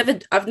 I've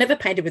never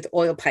painted with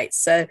oil paints,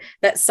 so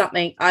that's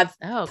something I've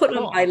put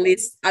on my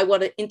list. I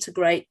want to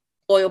integrate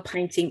oil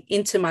painting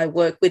into my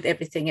work with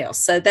everything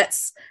else. So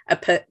that's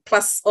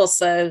plus.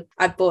 Also,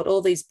 I've bought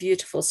all these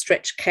beautiful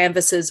stretch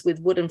canvases with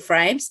wooden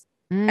frames.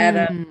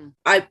 And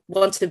I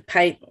want to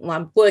paint.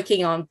 I'm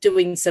working on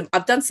doing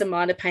I've done some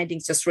minor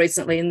paintings just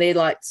recently, and they're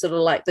like sort of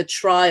like the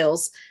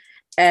trials.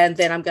 And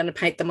then I'm going to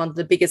paint them on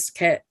the biggest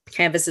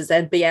canvases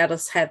and be able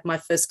to have my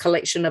first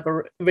collection of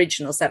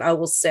originals that I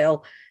will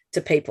sell to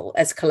people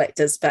as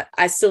collectors. But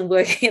I still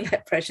working in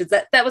that pressure.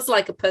 That was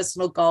like a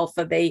personal goal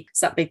for me,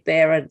 something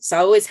there. And so I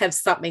always have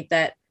something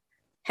that,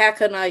 how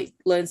can I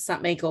learn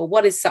something, or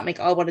what is something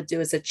I want to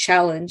do as a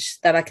challenge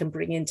that I can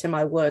bring into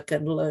my work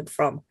and learn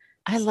from.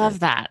 I love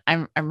that.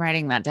 I'm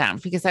writing that down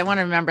because I want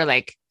to remember,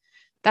 like,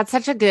 that's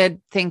such a good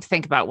thing to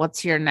think about.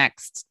 What's your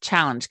next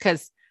challenge?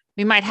 Because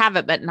we might have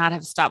it, but not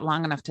have stopped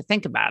long enough to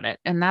think about it.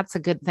 And that's a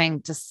good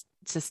thing just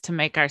to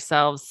make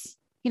ourselves,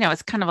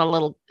 it's kind of a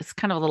little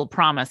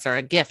promise or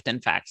a gift.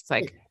 In fact, it's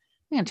like,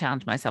 I'm going to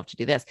challenge myself to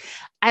do this.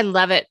 I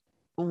love it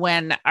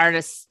when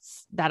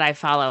artists that I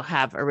follow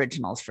have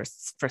originals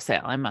for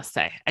sale. I must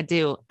say, I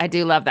do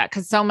love that,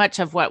 because so much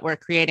of what we're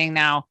creating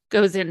now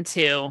goes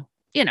into,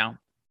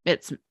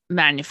 it's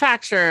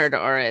manufactured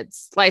or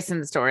it's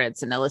licensed or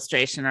it's an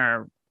illustration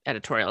or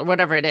editorial or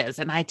whatever it is.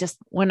 And I just,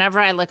 whenever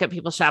I look at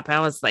people's shop,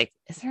 I was like,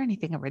 is there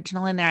anything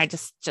original in there? I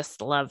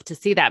just love to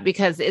see that,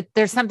 because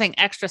there's something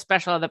extra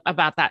special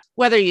about that,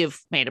 whether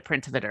you've made a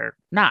print of it or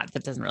not,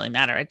 that doesn't really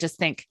matter. I just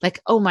think like,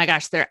 oh my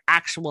gosh, they're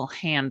actual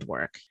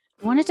handwork.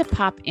 I wanted to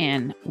pop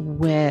in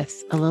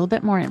with a little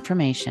bit more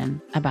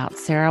information about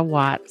Sarah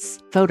Watts'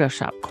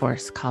 Photoshop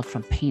course called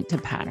From Paint to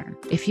Pattern.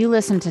 If you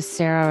listened to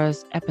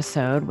Sarah's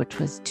episode, which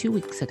was 2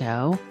 weeks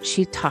ago,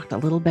 she talked a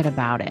little bit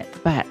about it,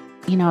 but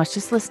I was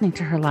just listening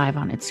to her live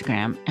on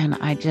Instagram, and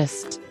I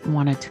just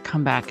wanted to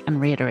come back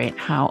and reiterate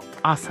how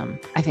awesome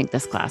I think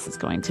this class is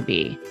going to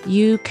be.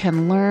 You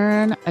can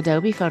learn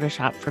Adobe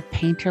Photoshop for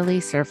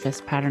painterly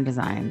surface pattern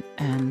design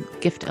and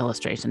gift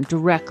illustration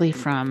directly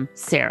from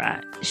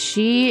Sarah.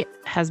 She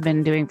has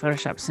been doing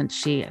Photoshop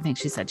since I think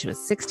she said she was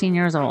 16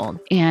 years old,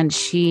 and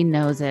she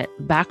knows it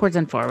backwards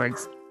and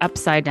forwards,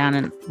 upside down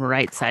and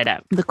right side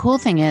up. The cool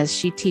thing is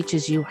she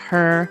teaches you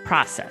her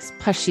process.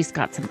 Plus, she's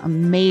got some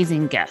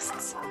amazing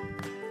guests.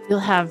 You'll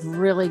have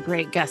really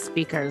great guest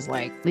speakers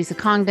like Lisa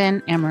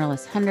Congdon,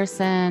 Amaryllis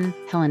Henderson,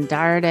 Helen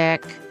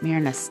Dardick,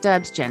 Myrna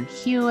Stubbs, Jen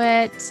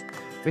Hewitt,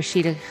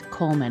 Rashida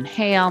Coleman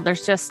Hale.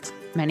 There's just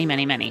many,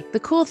 many, many. The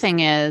cool thing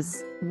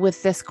is,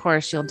 with this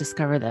course, you'll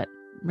discover that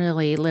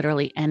really,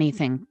 literally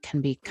anything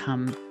can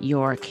become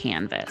your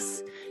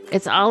canvas.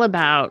 It's all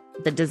about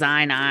the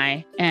design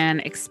eye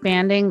and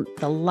expanding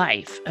the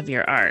life of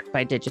your art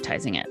by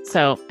digitizing it.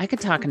 So I could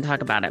talk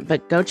about it,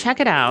 but go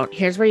check it out.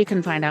 Here's where you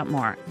can find out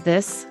more.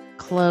 This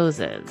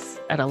closes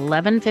at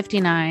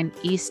 11:59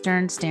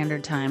 Eastern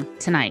Standard Time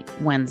tonight,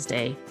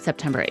 Wednesday,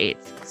 September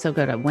 8th. So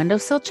go to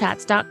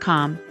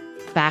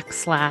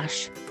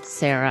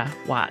windowsillchats.com/Sarah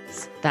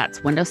Watts.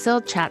 That's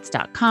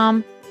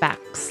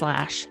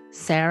windowsillchats.com/Sarah,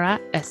 SARAH,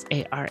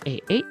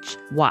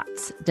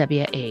 Watts,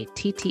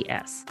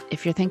 WATTS.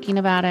 If you're thinking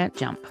about it,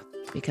 jump,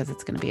 because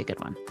it's going to be a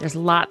good one. There's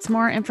lots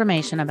more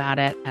information about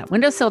it at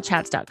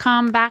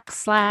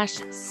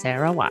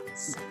windowsillchats.com/Sarah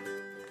Watts.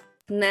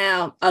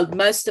 Now,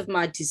 most of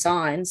my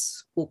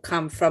designs will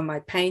come from my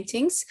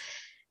paintings.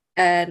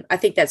 And I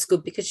think that's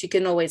good, because you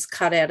can always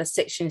cut out a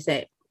section and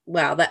say,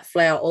 wow, that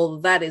flower, or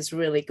that is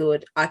really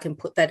good. I can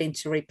put that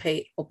into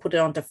repeat or put it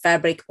onto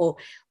fabric, or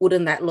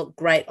wouldn't that look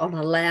great on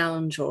a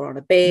lounge or on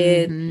a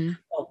bed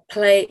or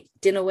plate,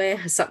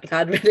 dinnerware, something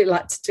I'd really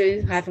like to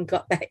do. I haven't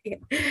got that yet.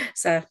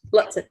 So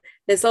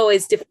there's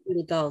always different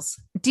little goals.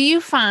 Do you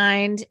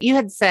find, you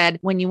had said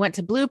when you went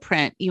to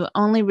Blueprint, you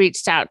only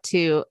reached out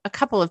to a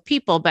couple of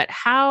people, but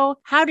how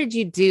did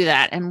you do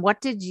that? And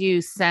what did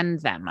you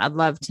send them? I'd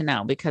love to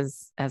know,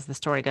 because as the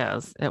story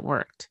goes, it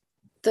worked.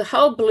 The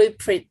whole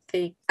Blueprint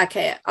thing.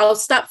 Okay, I'll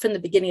start from the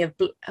beginning of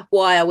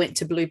why I went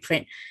to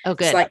Blueprint. Oh,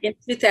 good. It's like in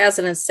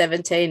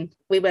 2017,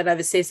 we went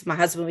overseas with my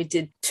husband. We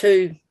did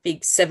 2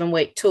 big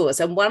 7-week tours.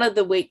 And one of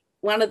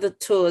the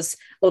tours,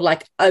 or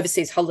like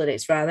overseas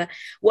holidays rather,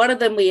 one of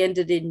them we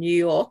ended in New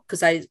York,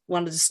 because I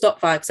wanted to stop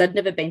by, because I'd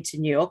never been to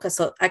New York. I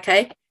thought,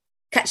 okay,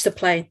 catch the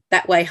plane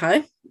that way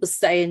home. We'll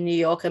stay in New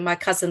York, and my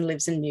cousin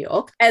lives in New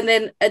York. And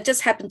then it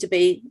just happened to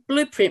be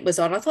Blueprint was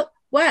on. I thought,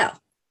 wow,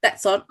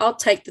 that's on. I'll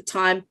take the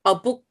time. I'll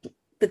book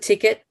the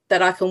ticket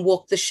that I can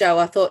walk the show.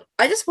 I thought,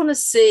 I just want to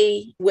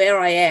see where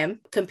I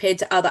am compared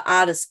to other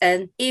artists,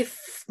 and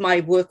if my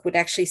work would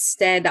actually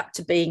stand up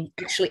to being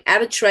actually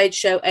at a trade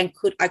show, and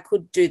I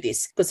could do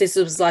this, because this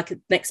was like a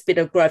next bit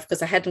of growth,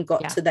 because I hadn't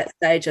got to that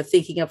stage of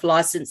thinking of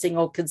licensing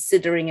or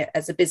considering it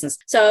as a business.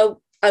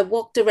 So I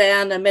walked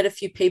around and met a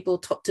few people,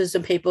 talked to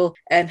some people,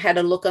 and had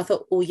a look. I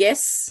thought, well,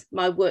 yes,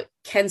 my work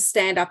can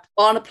stand up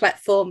on a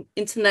platform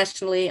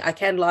internationally. I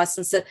can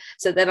license it.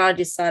 So then I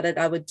decided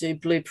I would do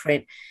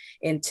Blueprint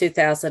in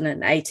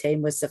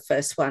 2018 was the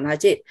first one I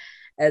did.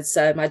 And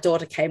so my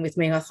daughter came with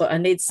me and I thought, I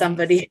need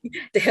somebody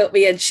to help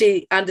me. And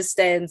she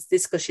understands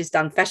this because she's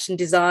done fashion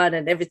design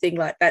and everything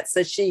like that.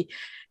 So she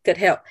could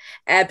help.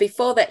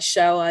 Before that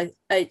show,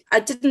 I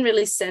didn't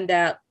really send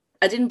out,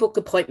 I didn't book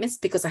appointments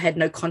because I had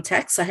no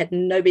contacts. I had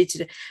nobody to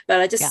do,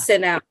 but I just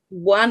sent out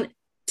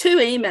two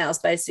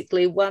emails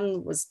basically.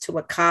 One was to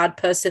a card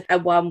person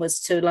and one was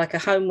to like a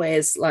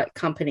homewares like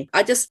company.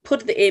 I just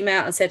put the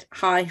email and said,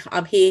 hi,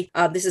 I'm here.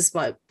 This is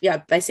my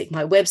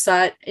my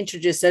website.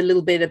 Introduced a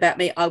little bit about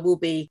me. I will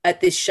be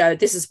at this show.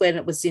 This is when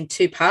it was in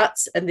 2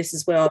 parts and this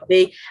is where I'll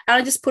be. And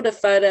I just put a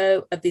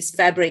photo of this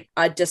fabric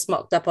I just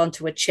mocked up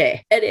onto a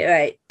chair.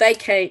 Anyway, they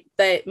came.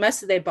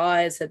 Most of their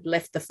buyers had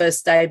left the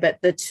first day, but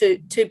the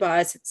two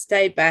buyers had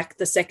stayed back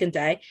the second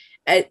day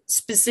and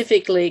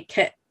specifically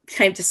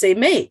came to see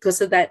me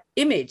because of that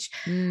image.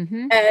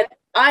 Mm-hmm.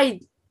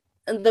 And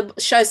the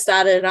show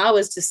started and I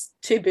was just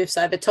 2 booths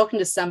over talking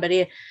to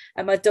somebody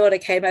and my daughter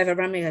came over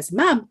running and goes,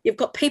 Mum, you've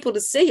got people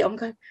to see. I'm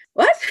going,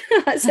 what?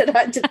 I said,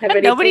 I didn't have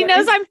any. Nobody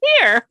knows I'm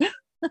here.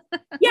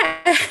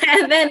 Yeah.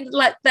 And then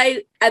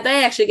they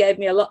actually gave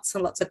me lots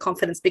and lots of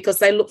confidence because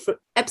they looked for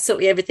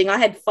absolutely everything. I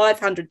had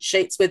 500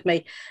 sheets with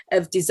me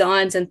of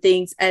designs and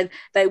things and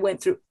they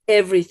went through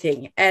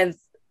everything. And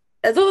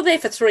they were there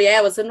for 3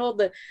 hours and all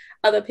the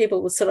other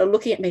people were sort of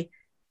looking at me.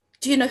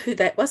 Do you know who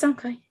that was? I'm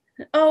going,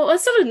 oh, I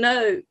sort of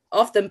know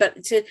of them,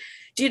 but do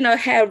you know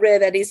how rare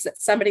that is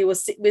that somebody will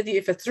sit with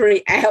you for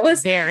 3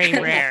 hours? Very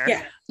rare.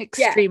 Yeah.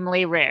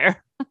 Extremely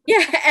rare.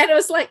 Yeah. And I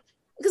was like,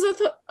 because I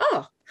thought,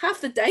 oh,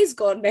 half the day's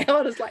gone now. And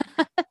I was like,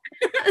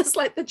 it's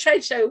like the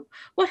trade show.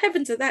 What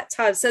happened to that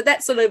time? So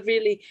that sort of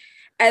really,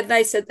 and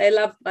they said they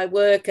loved my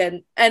work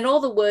and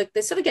all the work.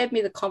 They sort of gave me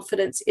the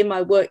confidence in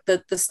my work,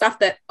 the stuff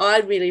that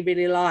I really,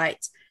 really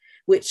liked,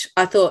 which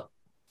I thought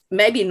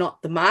maybe not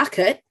the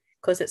market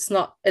because it's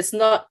not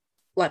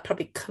like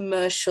probably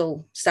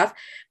commercial stuff,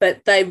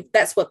 but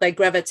that's what they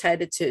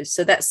gravitated to.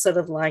 So that's sort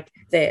of like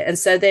there. And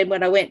so then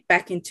when I went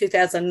back in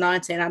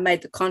 2019, I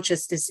made the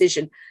conscious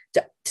decision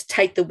to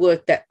take the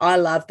work that I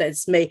love,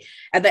 that's me.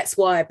 And that's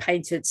why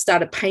I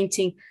started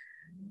painting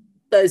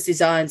those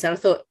designs. And I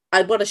thought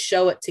I want to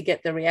show it to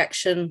get the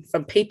reaction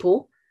from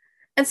people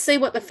and see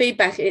what the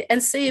feedback is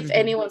and see if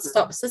anyone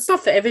stops. It's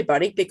not for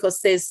everybody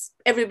because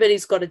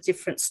everybody's got a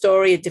different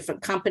story, a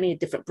different company, a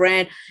different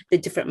brand, a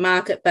different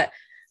market. But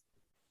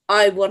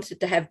I wanted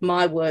to have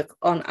my work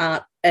on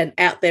art and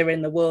out there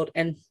in the world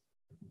and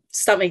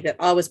something that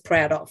I was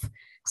proud of.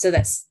 So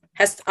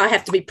I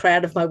have to be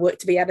proud of my work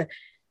to be able to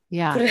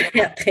put it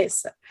out there.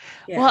 So,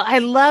 yeah. Well, I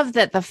love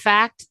that the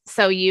fact.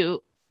 So if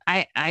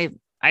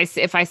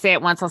I say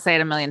it once, I'll say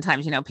it a million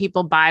times.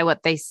 People buy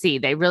what they see.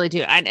 They really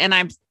do. And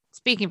I'm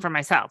speaking for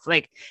myself.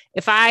 Like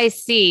if I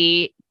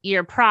see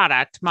your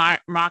product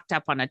mocked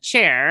up on a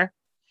chair,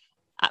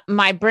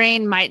 my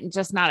brain might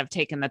just not have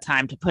taken the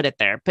time to put it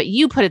there, but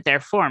you put it there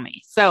for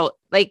me. So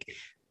like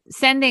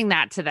sending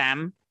that to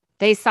them,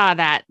 they saw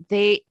that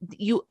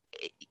you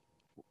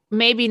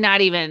maybe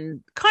not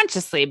even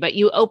consciously, but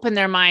you open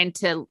their mind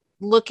to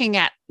looking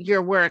at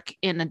your work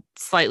in a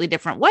slightly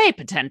different way,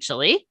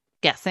 potentially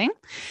guessing.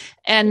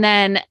 And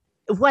then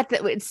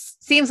it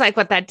seems like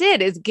what that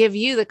did is give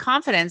you the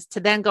confidence to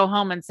then go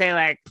home and say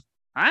like,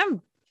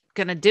 I'm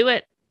going to do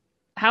it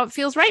how it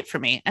feels right for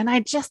me. And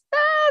I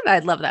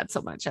love that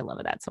so much. I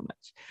love that so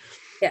much.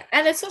 Yeah.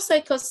 And it's also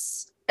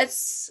because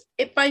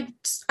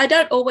I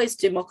don't always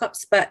do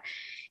mock-ups, but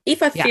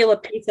if I feel a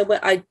piece of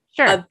what I'm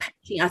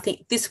painting, I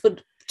think this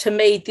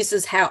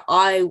is how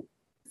I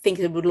think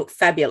it would look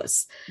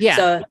fabulous. Yeah.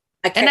 So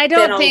I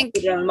don't think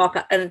put it on a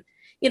mock-up and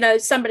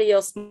somebody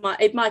else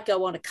might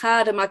go on a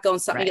card, it might go on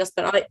something else,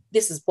 but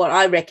this is what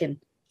I reckon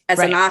as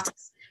an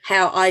artist,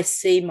 how I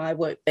see my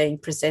work being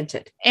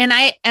presented. And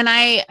I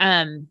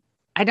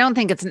don't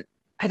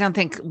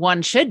think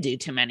one should do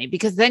too many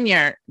because then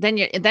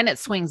it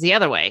swings the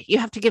other way. You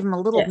have to give them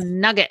a little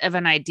nugget of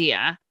an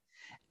idea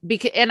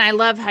and I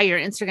love how your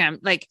Instagram,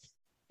 like,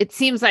 it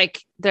seems like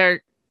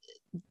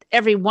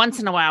every once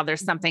in a while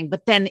there's something,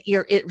 but then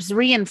it's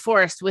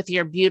reinforced with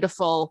your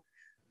beautiful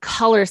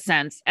color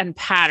sense and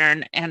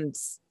pattern and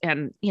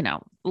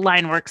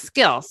line work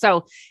skill.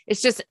 So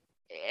it's just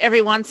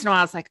every once in a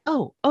while it's like,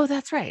 oh,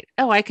 that's right.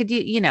 Oh, I could do,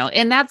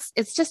 and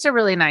it's just a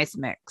really nice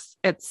mix.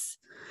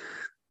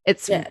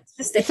 So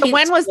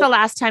when was the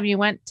last time you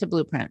went to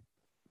Blueprint?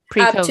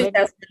 Pre-COVID?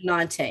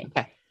 2019.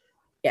 Okay.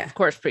 Yeah. Of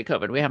course,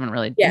 pre-COVID. We haven't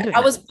really. Yeah.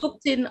 I was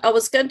booked in. I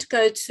was going to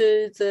go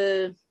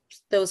to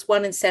there was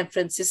one in San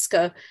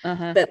Francisco,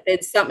 but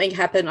then something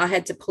happened. I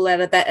had to pull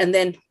out of that. And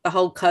then the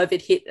whole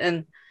COVID hit.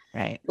 And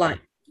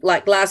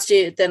like last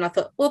year, then I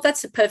thought, well,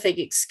 that's a perfect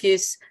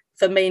excuse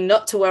for me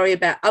not to worry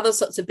about other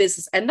sorts of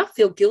business and not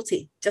feel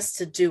guilty just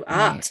to do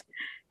art.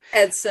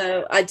 And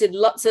so I did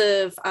lots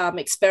of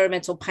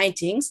experimental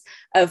paintings,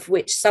 of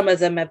which some of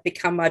them have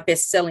become my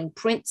best-selling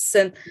prints.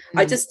 And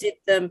I just did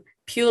them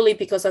purely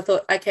because I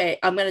thought, okay,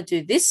 I'm going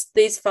to do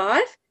these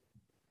 5,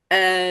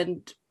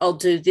 and I'll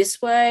do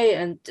this way,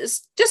 and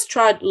just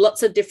tried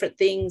lots of different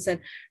things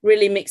and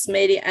really mixed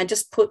media and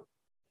just put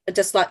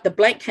just like the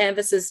blank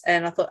canvases.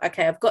 And I thought,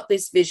 okay, I've got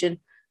this vision.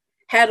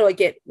 How do I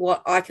get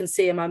what I can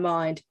see in my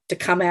mind to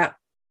come out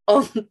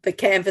on the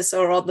canvas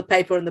or on the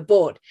paper and the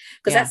board?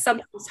 Because that's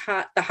sometimes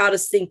the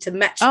hardest thing to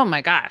match. Oh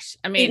my gosh.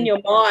 I mean, in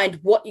your mind,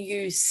 what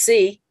you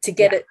see to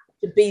get it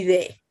to be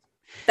there.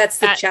 That's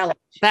the challenge.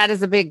 That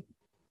is a big,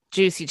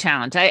 juicy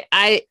challenge.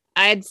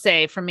 I'd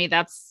say for me,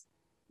 that's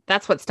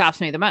what stops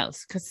me the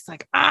most. Cause it's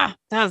like, that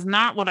was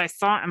not what I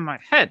saw in my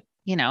head,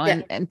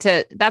 and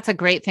that's a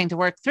great thing to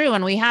work through.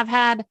 And we have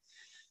had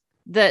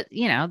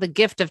the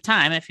gift of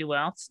time, if you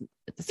will.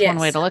 It's one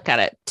way to look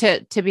at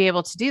it, to be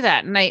able to do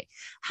that. And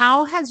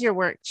how has your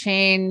work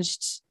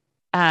changed,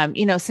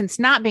 since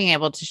not being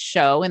able to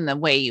show in the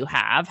way you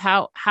have?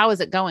 How is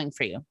it going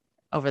for you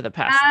over the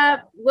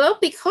past? Well,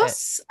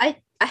 because I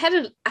had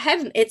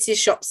an Etsy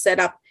shop set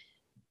up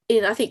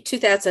in, I think,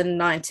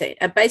 2019.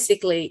 And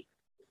basically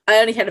I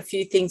only had a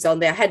few things on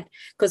there.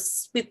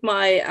 Because with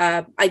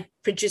my, I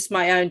produced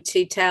my own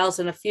tea towels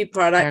and a few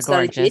products. They're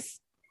gorgeous.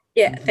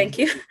 Yeah, thank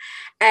you.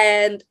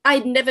 And I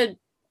never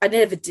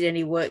did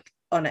any work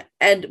on it.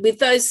 And with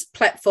those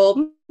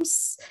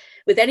platforms,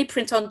 with any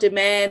print on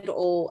demand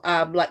or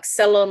like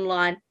sell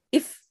online,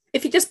 if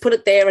you just put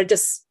it there and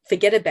just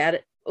forget about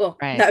it, well,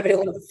 nobody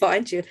will ever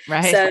find you.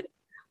 Right. So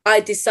I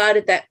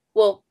decided that,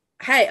 well,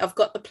 hey, I've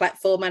got the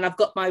platform and I've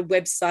got my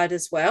website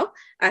as well.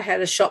 I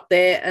had a shop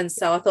there. And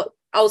so I thought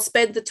I'll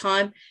spend the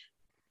time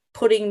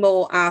putting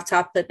more art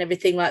up and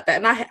everything like that.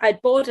 And I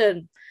bought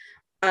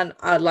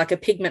like a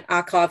pigment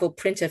archival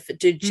printer for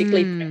do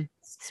jiggly prints.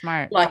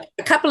 Smart. Like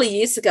a couple of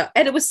years ago,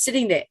 and it was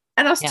sitting there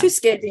and I was too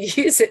scared to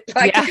use it.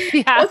 Like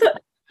I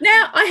thought,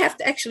 now I have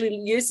to actually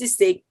use this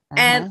thing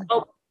and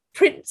I'll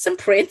print some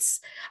prints.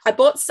 I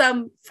bought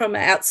some from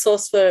an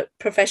outsourced for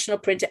professional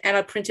printer and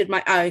I printed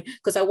my own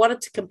because I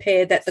wanted to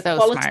compare that the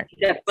quality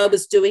that I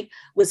was doing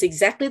was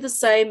exactly the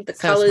same, the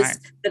colors,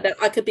 that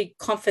I could be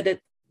confident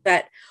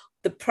that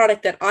the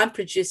product that I'm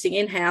producing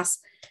in-house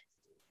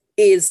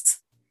is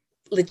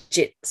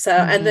legit. So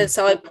and then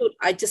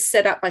I just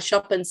set up my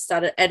shop and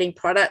started adding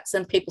products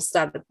and people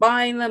started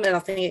buying them, and I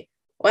think,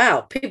 wow,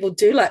 people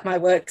do like my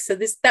work. So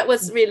that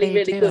was really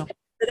good.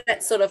 So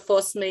that sort of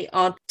forced me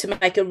on to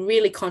make a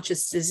really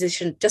conscious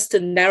decision just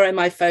to narrow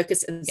my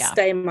focus and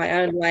stay in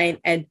my own lane.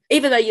 And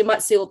even though you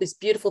might see all these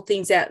beautiful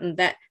things out and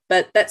that,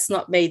 but that's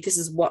not me. This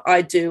is what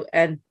I do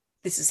and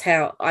this is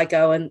how I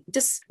go, and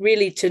just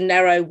really to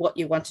narrow what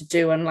you want to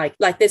do. And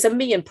like there's a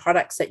million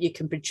products that you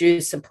can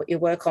produce and put your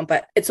work on,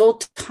 but it's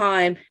all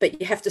time, but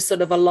you have to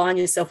sort of align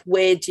yourself.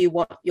 Where do you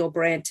want your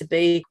brand to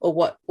be, or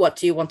what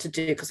do you want to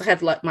do? Because I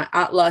have like my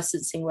art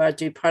licensing where I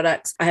do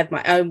products. I have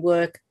my own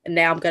work, and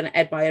now I'm going to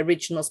add my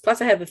originals. Plus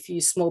I have a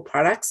few small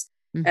products.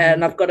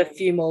 And I've got a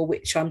few more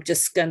which I'm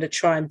just going to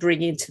try and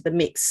bring into the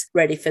mix,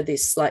 ready for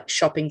this like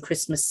shopping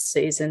Christmas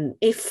season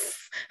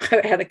if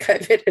we're out of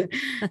COVID.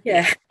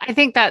 I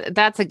think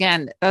that's,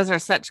 again, those are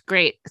such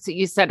great. So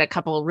you said a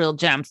couple of real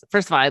gems.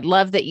 First of all, I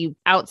love that you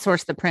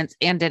outsourced the prints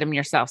and did them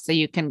yourself, so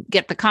you can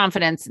get the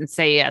confidence and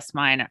say, yes,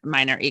 mine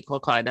are equal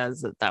quality.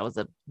 That was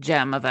a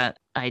gem of an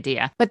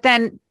idea. But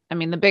then, I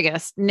mean, the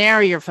biggest,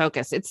 narrow your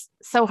focus. It's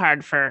so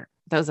hard for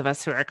those of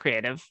us who are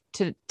creative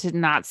to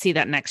not see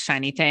that next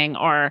shiny thing,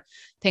 or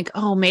think,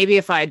 oh, maybe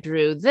if I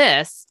drew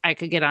this, I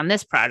could get on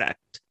this product.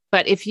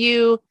 But if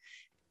you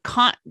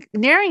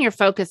narrowing your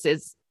focus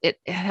it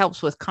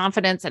helps with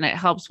confidence, and it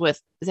helps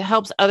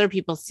other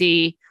people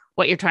see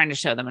what you're trying to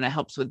show them, and it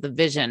helps with the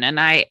vision. And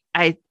I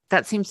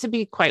that seems to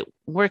be quite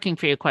working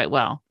for you quite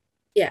well.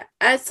 Yeah.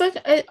 It's like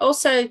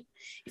also,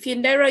 if you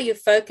narrow your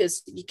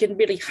focus, you can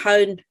really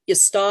hone your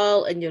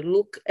style and your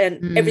look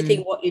and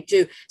everything what you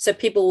do. So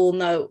people will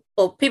know,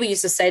 or people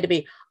used to say to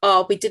me,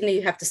 oh, we didn't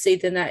even have to see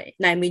the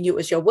name, we knew it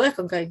was your work.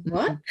 I'm going,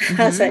 what?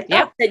 I was like,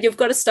 then you've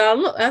got a style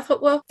and look. I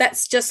thought, well,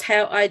 that's just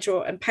how I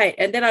draw and paint.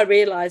 And then I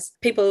realized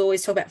people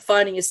always talk about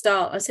finding your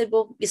style. I said,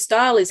 well, your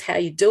style is how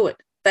you do it.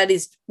 That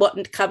is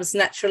what comes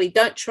naturally.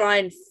 Don't try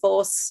and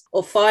force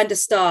or find a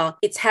style.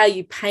 It's how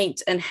you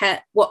paint and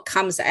what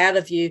comes out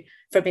of you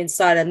from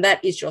inside, and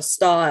that is your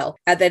style.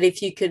 And that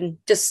if you can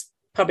just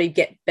probably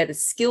get better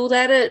skilled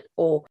at it,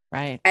 or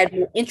add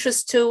more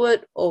interest to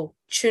it, or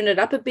tune it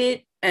up a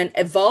bit and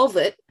evolve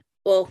it,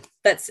 well,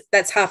 that's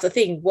half the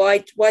thing.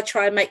 Why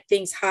try and make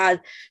things hard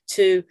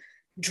to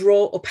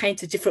draw or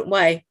paint a different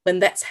way when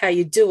that's how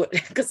you do it?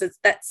 Because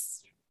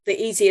that's the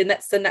easy and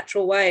that's the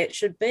natural way it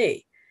should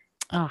be.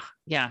 Oh,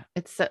 yeah.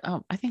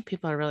 I think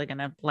people are really going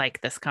to like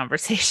this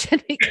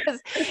conversation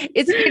because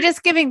you're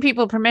just giving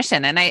people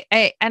permission. And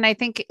I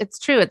think it's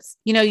true. It's,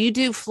 you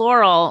do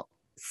floral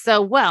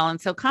so well and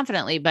so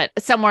confidently, but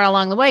somewhere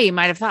along the way, you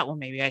might've thought, well,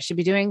 maybe I should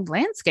be doing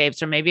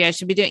landscapes, or maybe I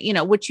should be doing,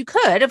 which you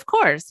could, of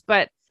course,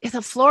 but if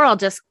the floral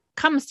just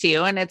comes to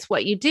you and it's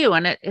what you do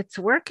and it's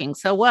working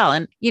so well.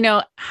 And,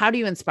 how do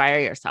you inspire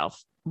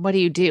yourself? What do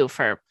you do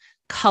for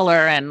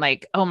color and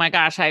like, oh my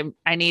gosh,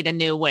 I need a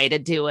new way to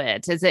do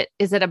it? Is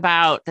it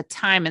about the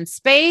time and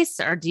space,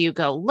 or do you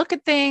go look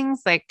at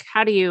things? Like,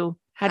 how do you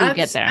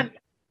get there?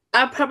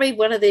 I'm probably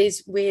one of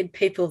these weird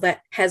people that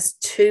has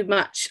too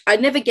much. I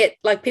never get,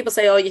 like, people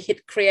say, oh, you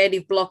hit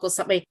creative block or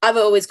something. I've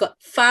always got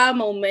far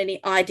more many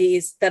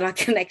ideas than I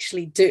can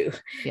actually do.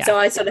 Yeah. So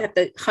I sort of have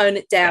to hone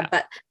it down. Yeah.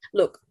 But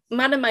look,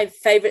 one of my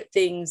favorite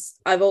things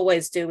I've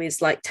always do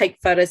is like take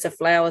photos of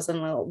flowers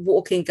and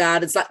walk in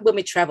gardens. Like when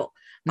we travel,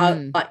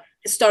 like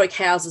historic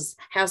houses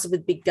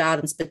with big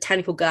gardens,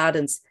 botanical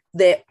gardens,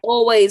 they're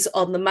always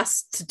on the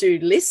must-to-do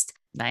list.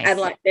 Nice. And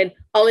like then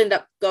I'll end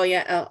up going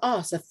out,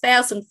 it's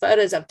 1,000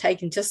 photos I've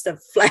taken just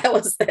of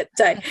flowers that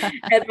day.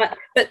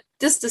 But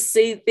just to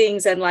see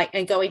things and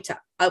going to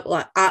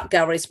like art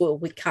galleries, well,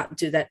 we can't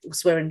do that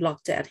because we're in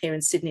lockdown here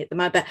in Sydney at the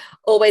moment, but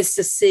always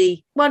to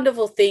see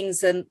wonderful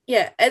things. And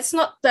yeah, it's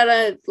not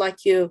that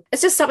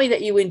it's just something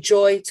that you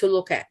enjoy to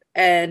look at.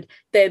 And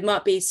there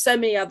might be so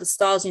many other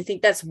styles and you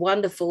think that's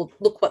wonderful,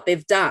 look what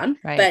they've done,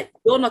 right. But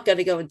you're not going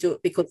to go and do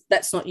it because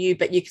that's not you,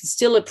 but you can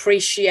still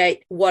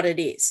appreciate what it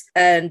is.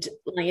 And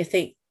you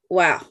think,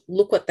 wow,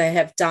 look what they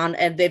have done.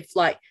 And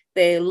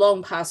they're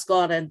long past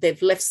gone and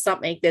they've left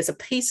something. There's a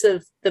piece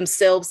of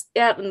themselves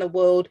out in the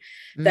world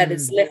that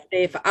is left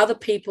there for other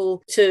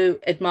people to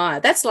admire.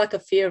 That's like a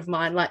fear of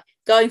mine, like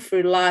going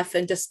through life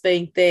and just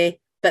being there,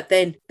 but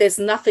then there's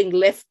nothing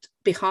left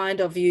behind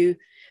of you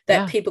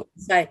that people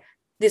can say,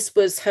 this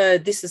was her,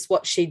 this is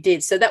what she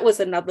did. So that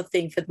was another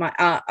thing for my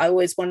art. I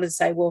always wanted to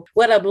say, well,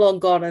 when I'm long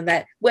gone and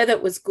that, whether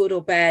it was good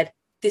or bad,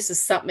 this is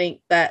something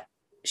that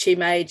she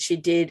made, she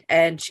did,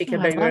 and she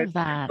can be love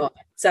that.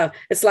 So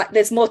it's like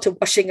there's more to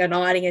washing and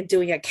ironing and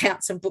doing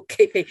accounts and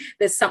bookkeeping.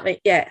 There's something,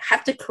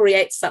 have to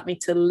create something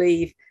to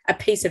leave a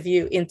piece of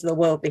you into the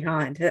world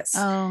behind.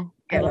 I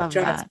love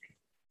that.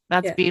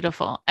 That's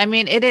beautiful. I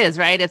mean, it is,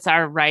 right? It's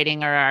our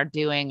writing or our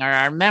doing or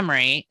our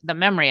memory, the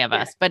memory of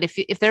us. But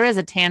if there is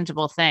a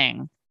tangible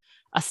thing,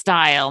 a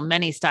style,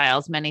 many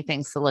styles, many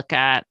things to look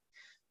at,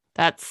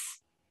 that's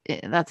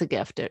a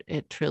gift.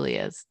 It truly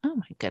is. Oh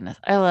my goodness.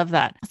 I love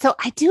that. So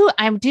I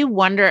do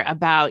wonder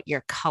about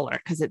your color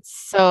because it's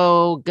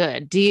so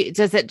good. Is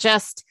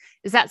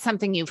that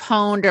something you've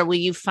honed, or will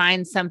you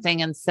find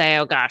something and say,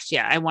 oh gosh,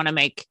 I want to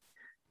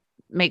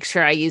make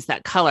sure I use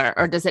that color,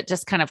 or does it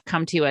just kind of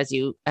come to you as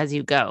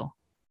you go?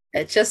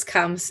 It just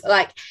comes.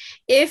 Like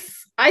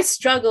if I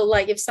struggle,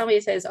 like if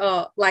somebody says,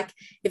 like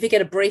if you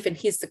get a brief and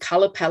here's the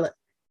color palette,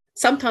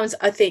 sometimes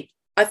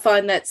I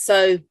find that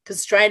so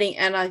constraining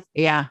and I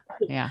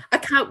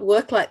can't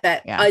work like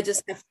that. Yeah. I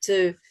just have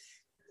to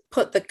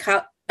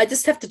I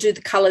just have to do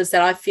the colors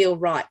that I feel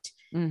right.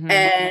 Mm-hmm.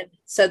 And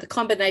so the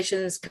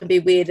combinations can be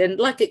weird, and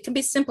like it can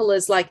be simple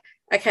as like,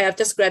 okay, I've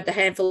just grabbed a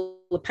handful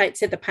of paints,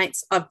 the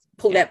paints I've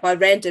pulled out by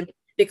random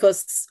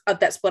because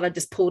that's what I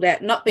just pulled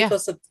out, not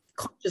because of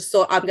conscious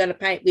thought I'm going to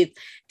paint with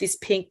this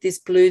pink, this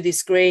blue,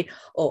 this green,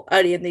 or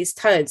only in these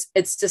tones.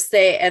 It's just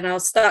there, and I'll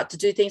start to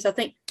do things. I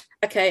think,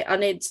 okay, I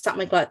need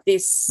something like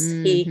this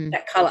here,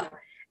 that color.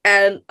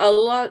 And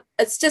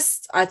it's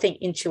just, I think,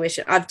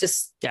 intuition. I've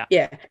just,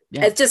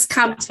 it just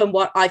comes from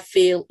what I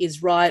feel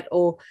is right,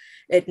 or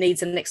it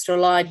needs an extra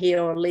line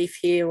here or a leaf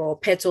here or a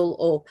petal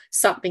or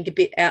something a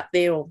bit out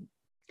there, or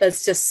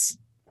that's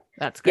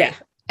great. Yeah.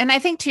 And I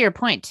think to your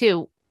point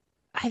too,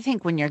 I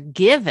think when you're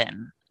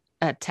given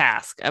a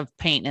task of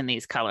paint in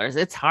these colors,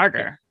 it's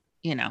harder,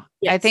 Yes.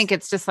 I think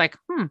it's just like,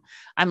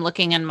 I'm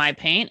looking in my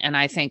paint and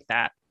I think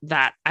that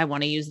I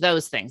want to use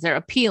those things. They're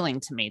appealing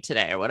to me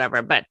today or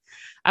whatever. But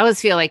I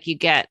always feel like you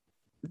get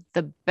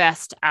the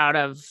best out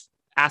of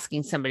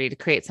asking somebody to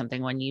create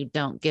something when you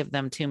don't give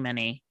them too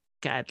many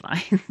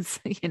guidelines,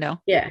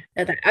 Yeah.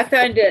 And I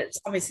found it,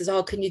 somebody says,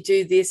 can you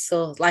do this?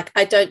 Or like,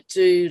 I don't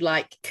do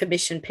like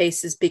commission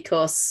pieces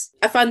because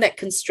I find that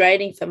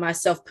constraining for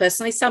myself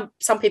personally. Some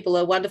people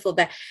are wonderful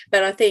there,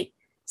 but I think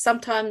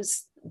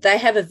sometimes they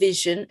have a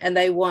vision and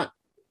they want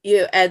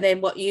you, and then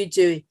what you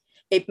do,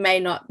 it may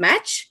not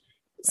match.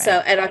 Right. So,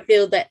 and I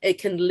feel that it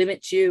can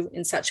limit you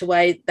in such a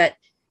way that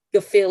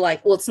you'll feel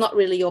like, well, it's not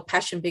really your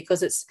passion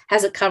because it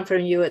hasn't come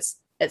from you. It's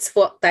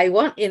what they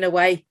want in a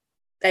way.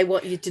 They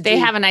want you to do. They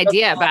have an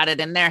idea about it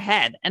in their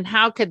head. And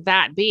how could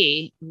that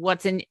be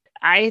what's in?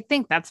 I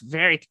think that's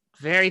very,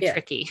 very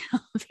tricky.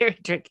 Very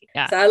tricky.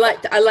 Yeah. So I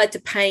like to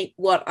paint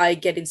what I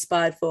get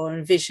inspired for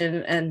and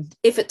vision. And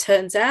if it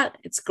turns out,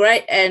 it's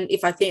great. And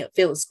if I think it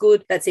feels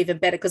good, that's even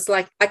better. Because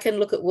like I can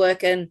look at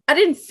work and I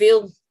didn't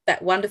feel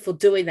that wonderful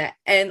doing that.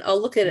 And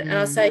I'll look at it and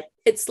I'll say,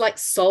 it's like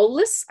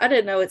soulless. I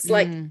don't know. It's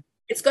like,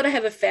 it's got to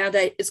have a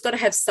foundation. It's got to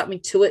have something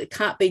to it. It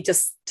can't be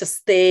just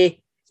there,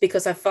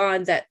 because I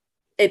find that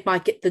it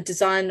might get the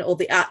design or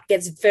the art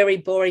gets very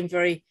boring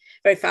very,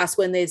 very fast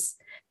when there's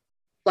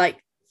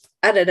like,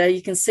 I don't know,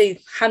 you can see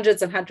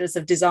hundreds and hundreds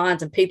of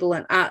designs and people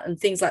and art and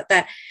things like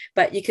that.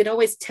 But you can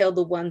always tell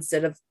the ones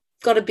that have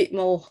got a bit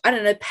more, I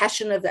don't know,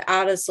 passion of the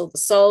artist or the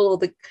soul,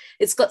 or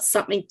it's got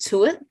something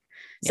to it.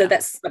 So Yeah.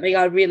 that's something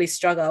I really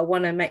struggle. I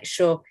want to make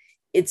sure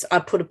I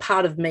put a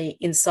part of me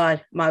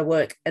inside my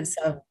work. And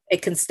so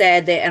it can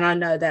stand there and I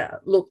know that I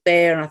look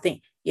there and I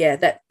think,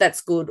 yeah,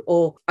 that's good,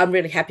 or I'm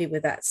really happy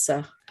with that.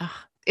 So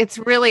It's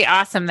really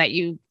awesome that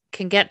you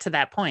can get to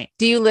that point.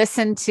 Do you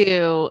listen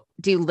to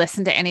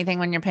anything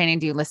when you're painting?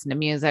 Do you listen to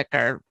music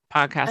or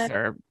podcasts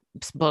or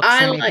books or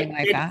I anything like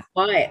like dead that?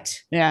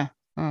 quiet. Yeah.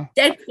 Oh.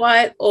 Dead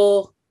quiet,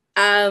 or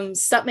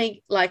something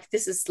like,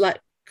 this is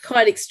like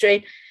quite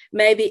extreme,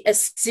 maybe a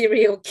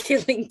serial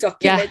killing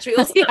documentary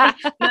or something, Yeah.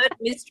 murder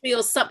mystery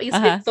or something. It's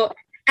Uh-huh. been thought,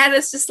 and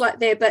it's just like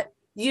there. But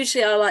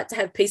usually I like to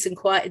have peace and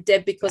quiet,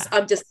 Deb, because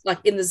I'm just like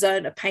in the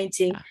zone of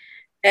painting.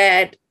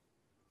 And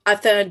I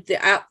found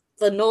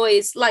the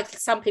noise, like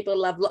some people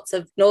love lots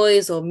of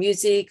noise or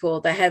music,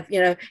 or they have,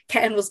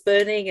 candles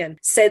burning and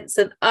scents.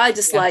 And I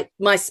just like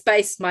my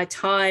space, my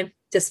time,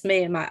 just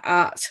me and my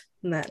art.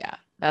 And that. Yeah,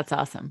 that's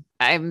awesome.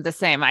 I'm the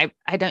same. I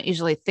don't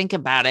usually think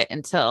about it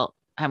until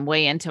I'm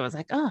way into it. I was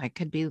like, oh, I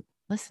could be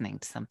listening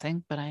to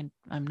something, but I'm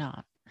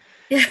not.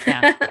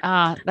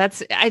 Yeah.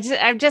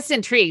 I'm just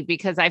intrigued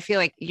because I feel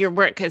like your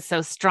work is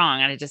so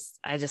strong, and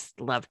I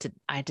just love to.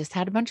 I just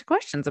had a bunch of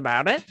questions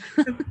about it.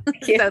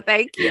 So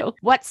thank you.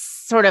 What's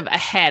sort of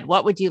ahead?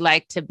 What would you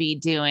like to be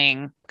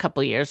doing a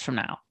couple of years from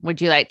now?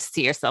 Would you like to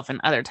see yourself in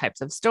other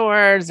types of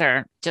stores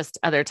or just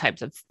other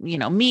types of,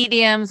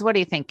 mediums? What are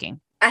you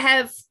thinking? I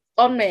have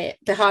on me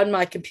behind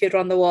my computer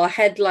on the wall, I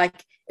had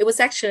it was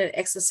actually an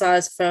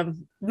exercise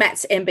from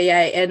Matt's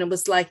MBA, and it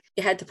was like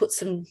you had to put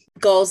some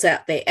goals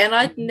out there. And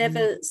I'd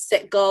never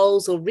set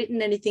goals or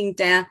written anything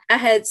down.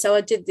 So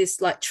I did this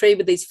like tree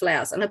with these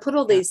flowers, and I put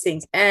all these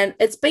things, and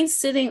it's been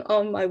sitting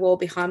on my wall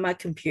behind my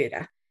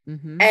computer.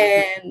 Mm-hmm.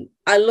 And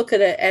I look at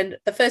it, and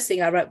the first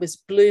thing I wrote was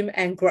bloom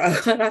and grow.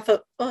 And I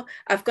thought, oh,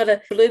 I've got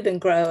to bloom and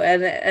grow.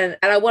 And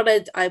I want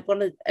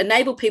to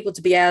enable people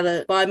to be able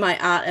to buy my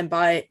art and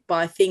buy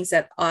things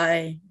that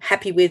I'm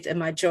happy with and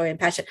my joy and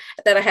passion.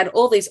 That I had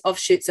all these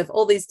offshoots of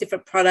all these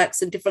different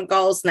products and different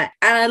goals and that.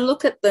 And I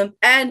look at them,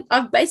 and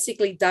I've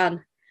basically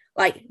done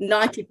like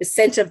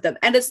 90% of them.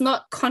 And it's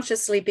not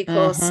consciously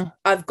because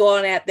I've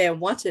gone out there and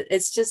wanted it.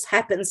 It's just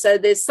happened. So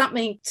there's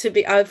something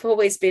I've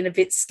always been a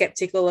bit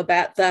skeptical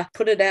about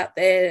put it out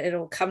there,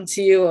 it'll come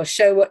to you or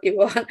show what you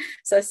want.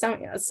 So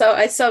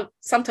I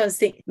sometimes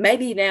think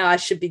maybe now I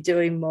should be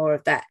doing more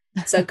of that.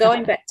 So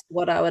going back to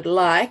what I would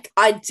like,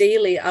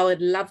 ideally, I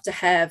would love to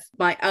have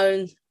my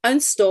own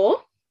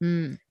store.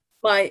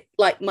 My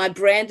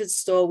branded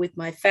store with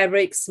my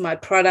fabrics, my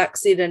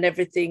products in, and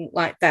everything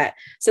like that.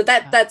 So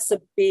that's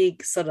a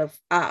big sort of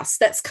ask.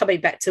 That's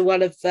coming back to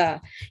one of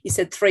you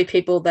said 3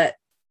 people that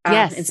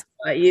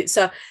inspire you.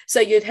 So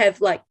you'd have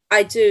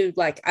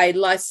I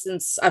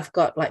license. I've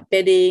got like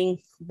bedding,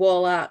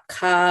 wall art,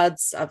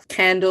 cards, I've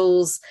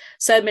candles,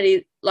 so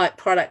many like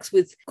products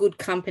with good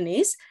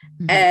companies,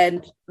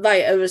 and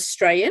they are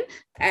Australian.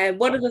 And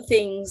one of the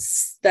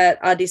things that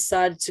I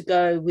decided to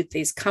go with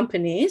these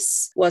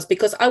companies was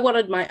because I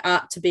wanted my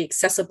art to be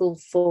accessible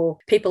for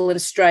people in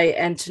Australia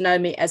and to know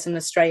me as an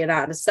Australian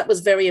artist. That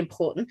was very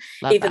important.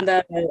 Even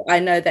though I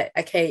know that,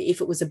 okay, if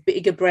it was a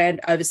bigger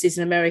brand overseas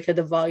in America,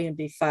 the volume would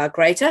be far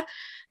greater.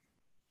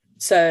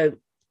 So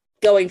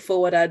going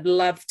forward, I'd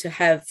love to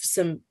have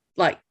some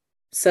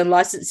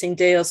licensing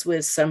deals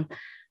with some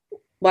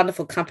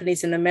wonderful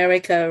companies in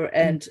America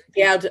and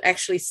be able to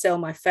actually sell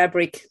my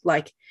fabric.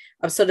 Like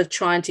I'm sort of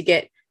trying to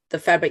get the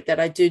fabric that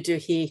I do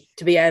here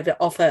to be able to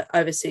offer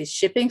overseas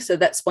shipping. So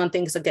that's one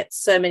thing, because I get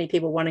so many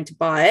people wanting to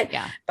buy it,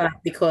 but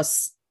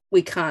because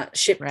we can't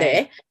ship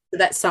there. So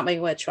that's something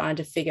we're trying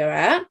to figure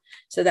out.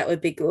 So that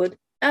would be good.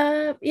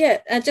 And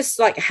just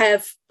like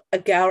have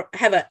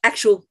an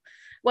actual,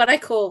 what I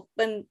call,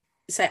 when you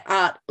say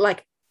art,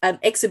 like an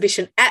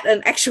exhibition at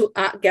an actual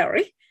art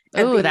gallery.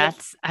 Oh,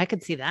 I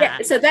could see that. Yeah,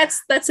 so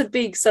that's a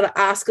big sort of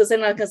ask, because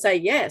then I can say,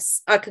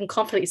 yes, I can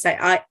confidently say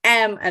I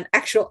am an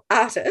actual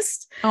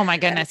artist. Oh my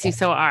goodness, you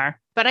so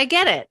are. But I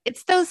get it.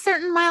 It's those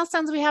certain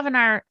milestones we have in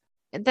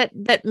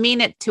that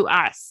mean it to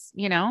us,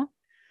 Yeah.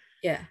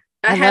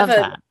 I have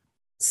a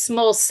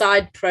small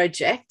side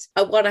project.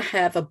 I want to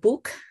have a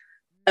book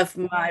of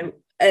my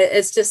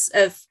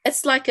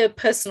it's like a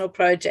personal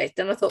project.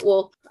 And I thought,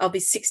 well, I'll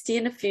be 60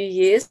 in a few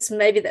years.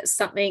 Maybe that's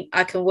something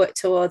I can work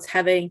towards,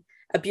 having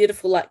a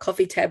beautiful like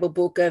coffee table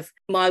book of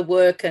my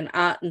work and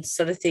art and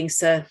sort of thing.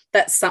 So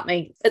that's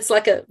something, it's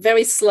like a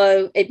very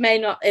slow, it may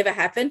not ever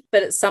happen,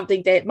 but it's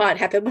something that might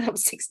happen when I'm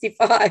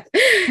 65. I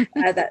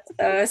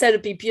said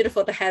it'd be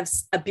beautiful to have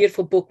a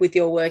beautiful book with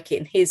your work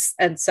in his.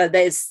 And so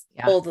there's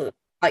all the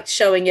like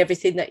showing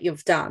everything that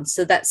you've done.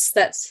 So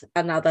that's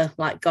another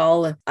like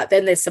goal. And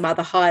then there's some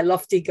other high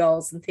lofty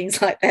goals and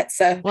things like that.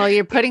 So well,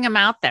 you're putting them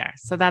out there.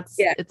 So that's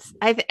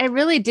I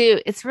really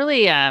do. It's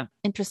really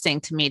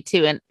interesting to me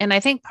too. And I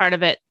think part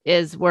of it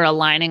is we're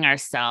aligning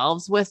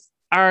ourselves with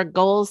our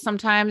goals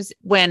sometimes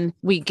when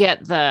we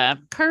get the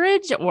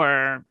courage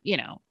or,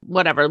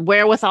 whatever,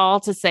 wherewithal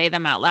to say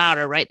them out loud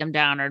or write them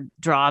down or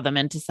draw them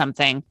into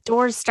something,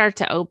 doors start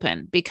to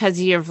open because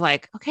you're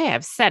like, okay,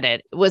 I've said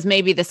it. It was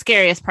maybe the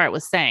scariest part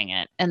was saying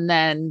it. And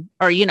then,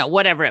 or,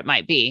 whatever it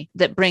might be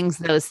that brings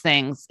those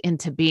things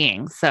into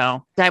being.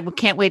 So I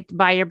can't wait to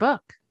buy your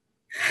book.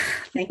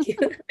 Thank you.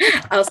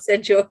 I'll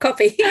send you a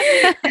copy.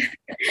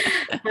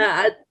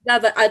 I'd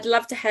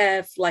love to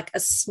have like a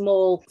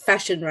small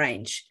fashion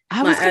range.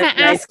 I was going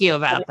to ask you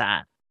about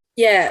that.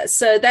 Yeah,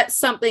 so that's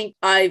something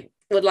I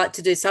would like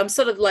to do. So I'm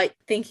sort of like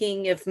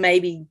thinking of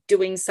maybe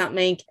doing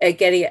something,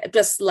 getting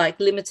just like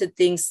limited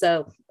things.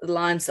 So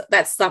lines,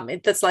 that's something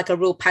that's like a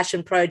real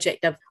passion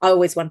project. I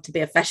always wanted to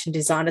be a fashion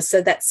designer.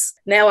 So that's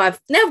now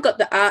I've got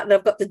the art and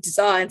I've got the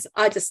designs.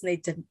 I just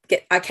need to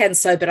I can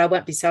sew, but I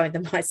won't be sewing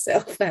them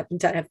myself. I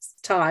don't have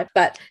time,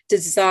 but to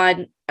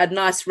design a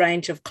nice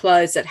range of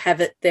clothes that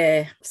have it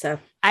there. So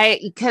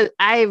because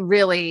I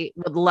really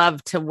would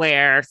love to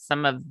wear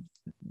some of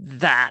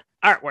that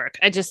artwork.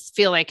 I just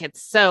feel like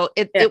it's so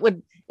it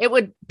would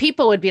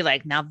people would be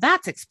like, now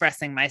that's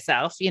expressing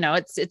myself.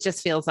 It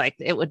just feels like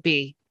it would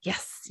be,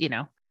 yes.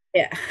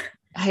 Yeah.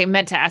 I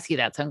meant to ask you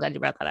that. So I'm glad you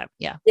brought that up.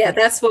 Yeah. Yeah.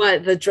 That's why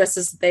the dress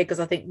is there.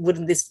 Cause I think,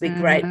 wouldn't this be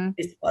great? Mm-hmm.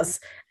 If this was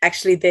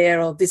actually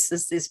there, or this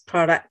is this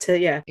product.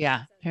 Yeah.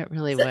 Yeah. It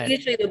really would.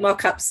 Usually the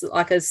mock-ups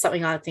is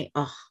something I think,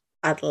 oh,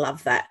 I'd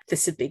love that.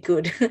 This would be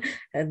good.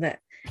 And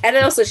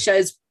it also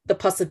shows the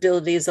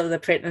possibilities of the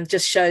print and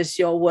just shows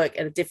your work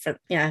at a different,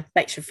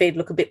 makes your feed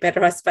look a bit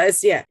better, I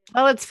suppose. Yeah.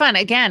 Well, it's fun.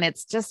 Again,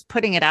 it's just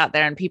putting it out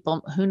there and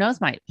people who knows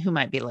who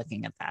might be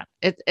looking at that.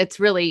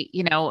 It's really,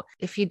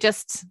 if you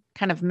just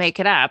kind of make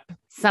it up,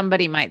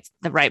 the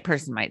right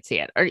person might see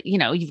it, or,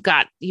 you've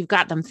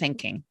got them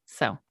thinking.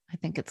 So I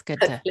think it's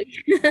good to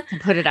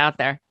put it out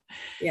there.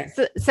 Yeah.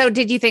 So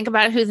did you think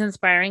about who's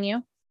inspiring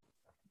you?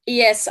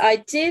 Yes, I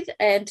did.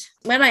 And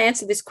when I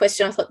answered this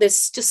question, I thought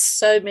there's just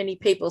so many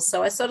people.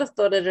 So I sort of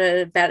thought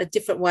about a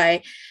different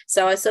way.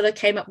 So I sort of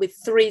came up with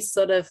 3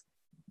 sort of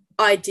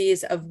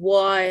ideas of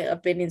why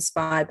I've been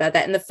inspired by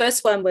that. And the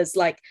first one was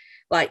like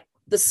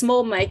the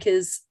small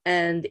makers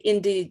and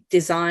indie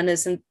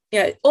designers and,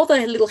 all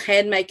the little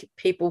handmade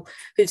people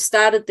who've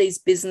started these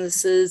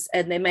businesses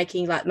and they're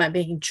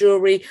making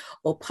jewelry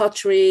or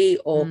pottery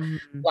or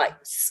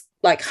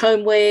like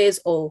homewares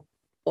or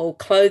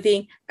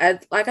clothing. And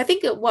I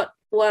think what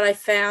I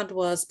found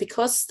was,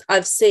 because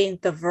I've seen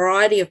the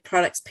variety of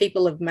products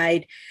people have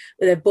made,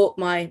 they bought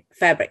my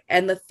fabric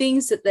and the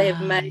things that they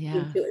have made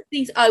into it,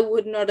 things I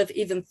would not have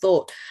even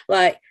thought,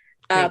 like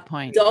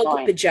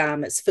dog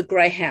pajamas for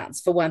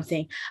greyhounds, for one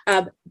thing,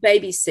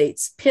 baby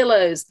seats,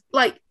 pillows,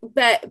 like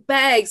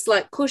bags,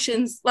 like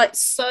cushions, like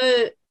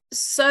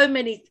so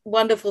many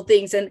wonderful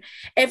things. And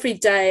every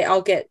day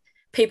I'll get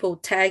people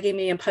tagging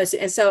me and posting.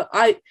 And so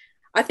I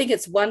think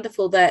it's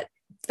wonderful that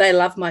they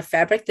love my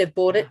fabric, they've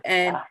bought it,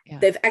 and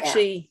they've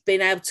actually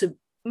been able to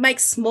make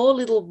small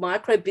little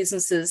micro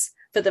businesses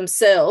for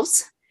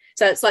themselves.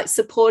 So it's like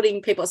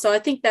supporting people. So I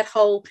think that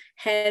whole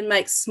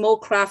handmade, small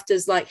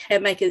crafters, like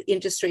handmaker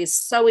industry is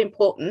so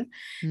important,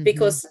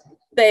 because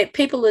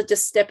people are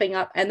just stepping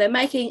up and they're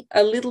making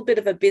a little bit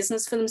of a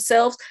business for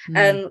themselves.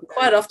 And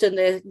quite often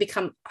they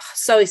become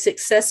so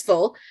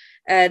successful,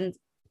 and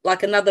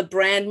like another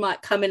brand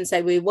might come in and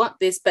say, we want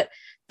this, but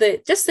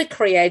just the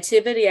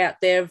creativity out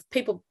there of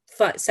people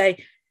say,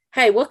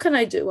 hey, what can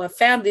I do? I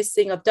found this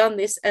thing, I've done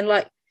this. And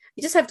like,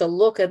 you just have to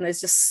look, and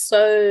there's just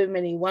so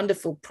many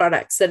wonderful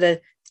products that are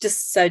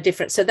just so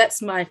different. So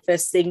that's my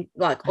first thing,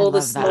 like all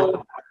the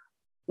small,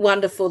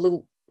 wonderful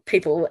little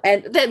people.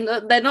 And then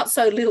they're not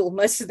so little.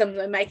 Most of them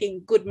are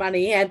making good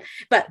money,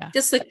 but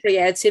just the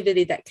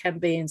creativity that can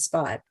be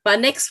inspired. My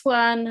next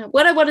one,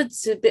 what I wanted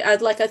to be, I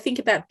think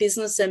about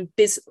business and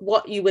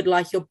what you would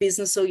like your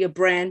business or your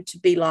brand to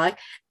be like,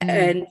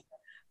 and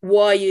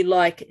why you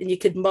like, and you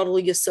could model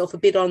yourself a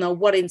bit on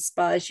what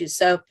inspires you.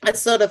 So I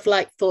sort of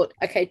thought,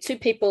 okay, 2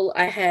 people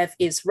I have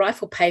is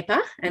Rifle Paper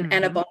and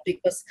Anna Bond,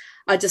 because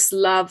I just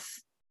love,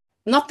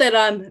 not that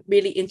I'm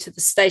really into the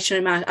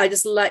stationery market, I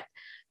just like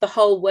the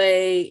whole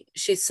way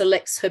she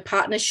selects her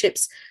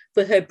partnerships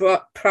for her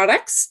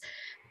products.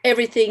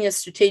 Everything is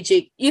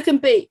strategic. You can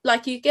be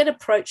like, you get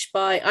approached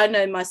by, I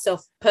know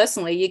myself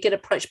personally, you get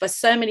approached by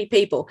so many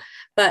people,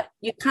 but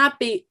you can't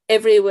be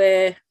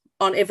everywhere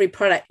on every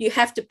product. You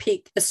have to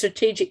pick a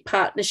strategic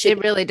partnership.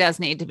 It really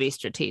does need to be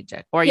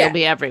strategic, or you'll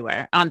be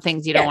everywhere on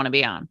things you don't want to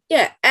be on.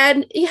 Yeah.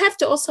 And you have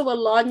to also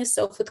align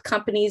yourself with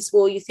companies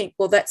where you think,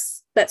 well,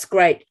 that's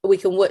great. We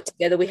can work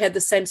together. We have the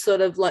same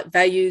sort of like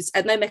values,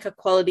 and they make a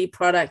quality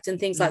product and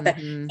things like that.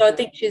 So I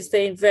think she's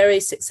been very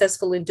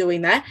successful in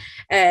doing that.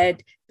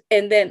 And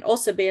then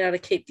also being able to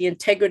keep the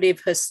integrity of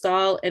her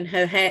style and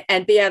her hand,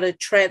 and be able to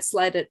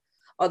translate it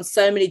on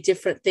so many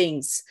different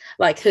things.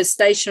 Like her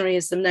stationery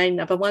is the main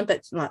number one,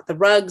 but like the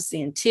rugs,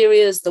 the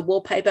interiors, the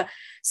wallpaper.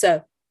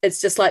 So it's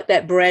just like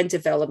that brand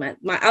development.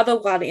 My other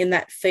one in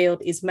that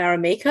field is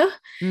Maramika,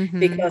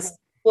 because,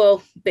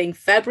 well, being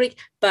fabric,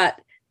 but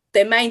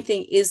their main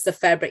thing is the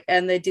fabric,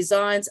 and their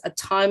designs are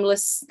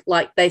timeless.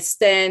 Like they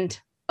stand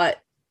like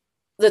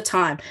the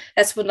time.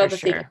 That's another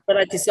thing. sure. When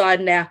I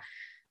design now,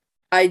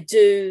 I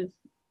do.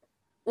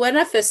 When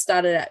I first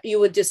started out, you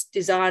would just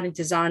design and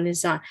design and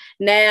design.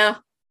 Now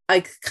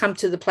I come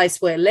to the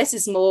place where less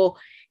is more.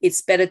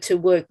 It's better to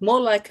work more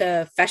like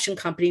a fashion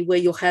company where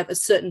you'll have a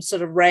certain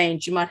sort of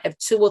range. You might have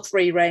 2 or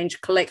 3 range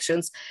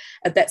collections.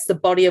 And that's the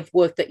body of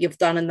work that you've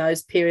done in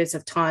those periods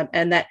of time.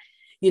 And that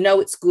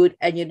it's good,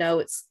 and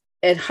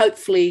and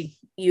hopefully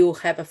you'll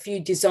have a few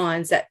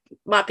designs that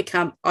might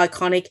become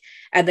iconic,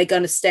 and they're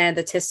going to stand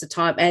the test of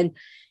time. And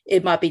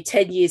it might be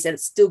 10 years and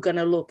it's still going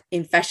to look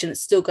in fashion.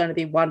 It's still going to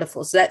be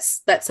wonderful. So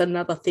that's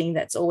another thing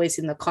that's always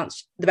in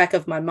the back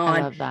of my mind.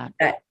 I love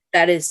that.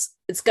 That is,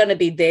 it's going to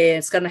be there.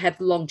 It's going to have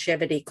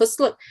longevity. Because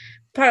look,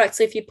 products,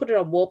 if you put it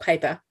on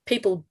wallpaper,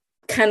 people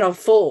can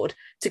afford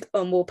to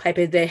on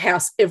wallpaper their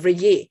house every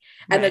year,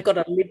 and they've got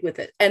to live with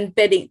it. And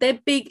bedding, they're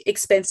big,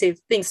 expensive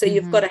things. So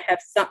you've got to have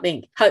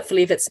something,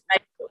 hopefully, if it's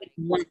made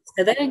once,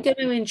 so they're going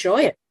to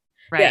enjoy it.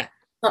 Right. Yeah.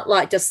 Not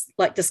like just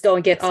go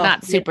and get it's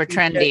not super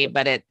trendy,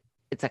 but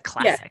it's a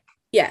classic.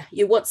 Yeah.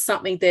 You want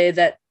something there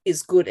that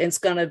is good and it's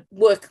going to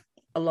work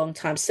a long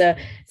time. So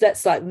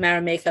that's like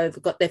Marimekko.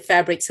 They've got their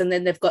fabrics, and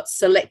then they've got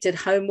selected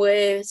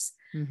homewares,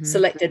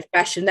 selected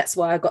fashion. That's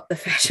why I got the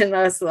fashion.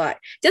 I was like,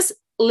 just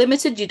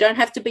limited. You don't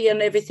have to be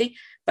on everything,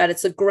 but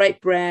it's a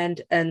great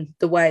brand and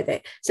the way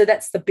there. So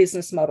that's the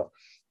business model.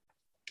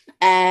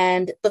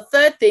 And the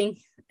third thing,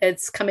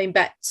 it's coming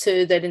back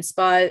to that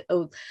inspire,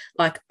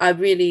 like I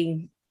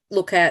really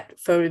look at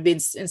for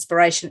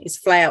inspiration is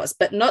flowers,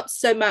 but not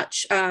so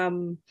much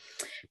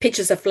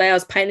pictures of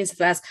flowers, paintings of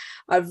flowers.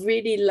 I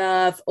really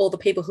love all the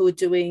people who are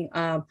doing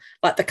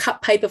like the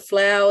cut paper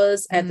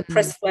flowers and the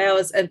pressed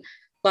flowers, and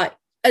like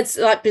it's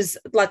like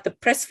the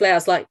pressed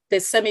flowers. Like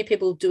there's so many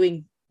people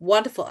doing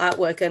wonderful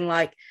artwork and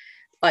like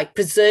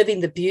preserving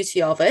the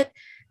beauty of it,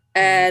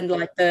 and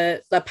like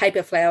the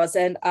paper flowers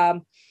and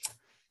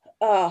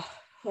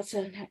what's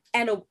her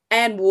name?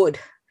 Anne Wood.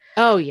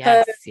 Oh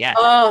yes, yes.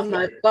 Oh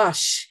my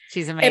gosh,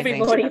 she's amazing. Every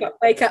morning I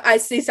wake up, I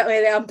see something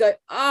there. I'm going,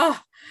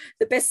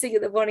 the best thing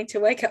in the morning to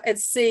wake up and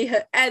see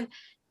her, and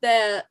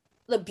the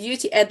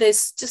beauty, and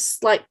there's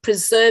just like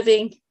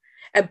preserving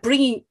and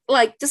bringing,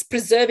 like just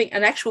preserving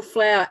an actual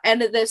flower,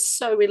 and they're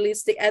so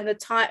realistic, and the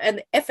time and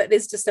the effort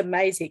is just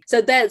amazing.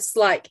 So that's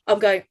like, I'm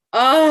going,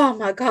 oh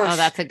my gosh. Oh,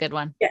 that's a good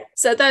one. Yeah.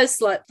 So those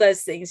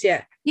things,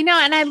 yeah.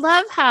 And I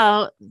love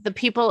how the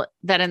people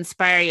that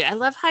inspire you, I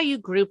love how you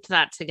grouped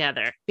that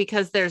together,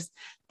 because there's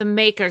the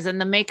makers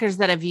and the makers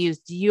that have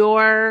used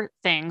your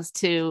things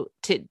to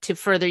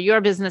further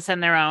your business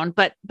and their own.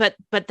 But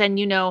then,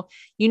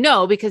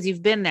 because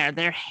you've been there,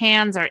 their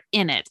hands are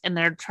in it and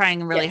they're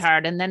trying really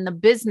hard. And then the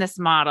business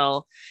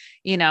model,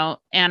 Anna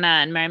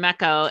and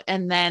Marimekko,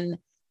 and then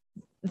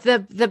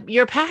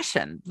your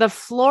passion, the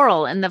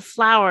floral and the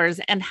flowers,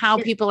 and how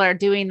people are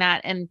doing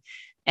that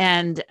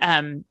and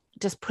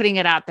just putting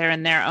it out there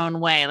in their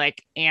own way,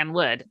 like Anne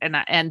Wood.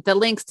 And the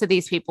links to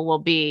these people will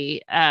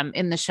be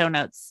in the show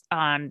notes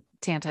on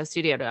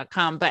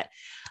tantostudio.com. But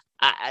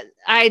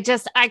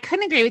I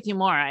couldn't agree with you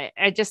more.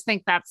 I just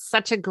think that's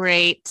such a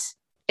great,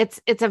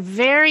 it's a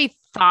very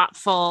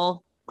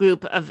thoughtful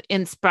group of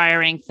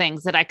inspiring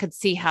things that I could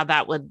see how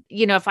that would,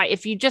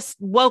 if you just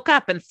woke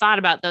up and thought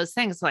about those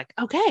things, like,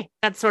 okay,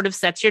 that sort of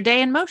sets your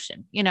day in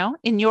motion,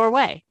 in your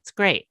way. It's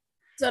great.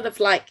 Sort of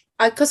like,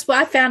 because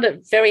I found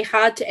it very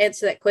hard to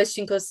answer that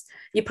question, because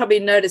you probably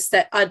noticed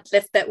that I'd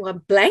left that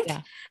one blank,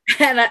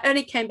 and I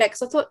only came back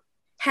because I thought,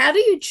 how do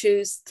you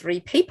choose 3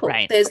 people?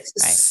 Right. There's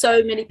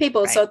so many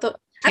people. Right. So I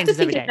thought, I have to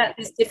think about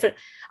this different.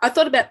 I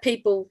thought about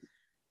people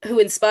who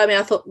inspire me.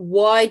 I thought,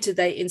 why do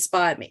they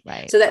inspire me?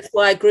 Right. So that's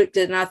why I grouped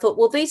it. And I thought,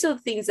 well, these are the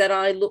things that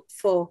I look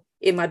for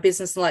in my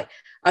business. Like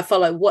I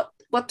follow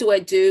what do I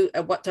do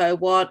and what do I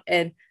want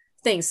and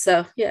things.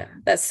 So yeah,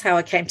 that's how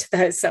I came to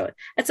those. So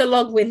it's a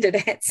long-winded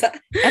answer.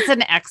 That's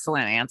an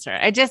excellent answer.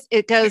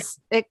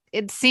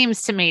 It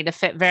seems to me to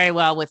fit very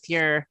well with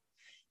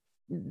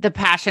the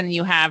passion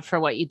you have for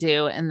what you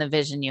do and the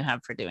vision you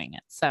have for doing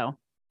it. So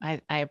I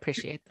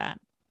appreciate that.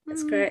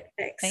 That's great.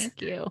 Thanks.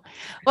 Thank you.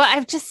 Well,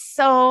 I've just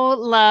so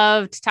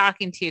loved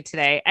talking to you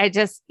today. I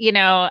just,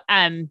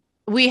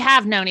 we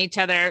have known each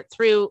other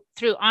through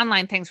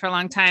online things for a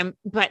long time,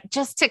 but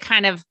just to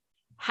kind of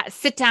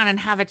sit down and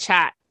have a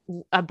chat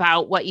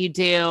about what you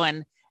do.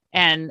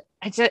 And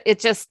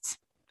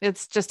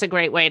it's just a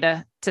great way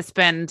to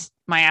spend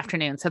my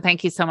afternoon. So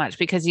thank you so much,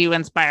 because you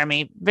inspire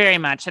me very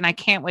much. And I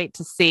can't wait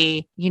to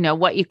see,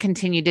 what you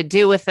continue to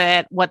do with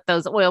it, what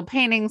those oil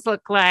paintings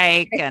look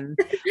like, and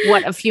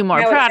what a few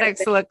more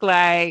products look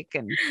like.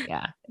 And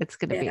yeah, it's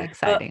going to be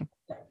exciting.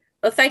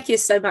 Well, thank you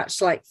so much,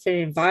 for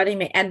inviting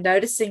me and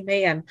noticing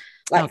me and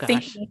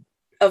thinking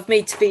of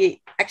me to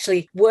be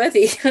actually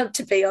worthy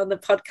to be on the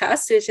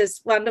podcast, which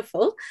is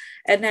wonderful.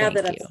 And now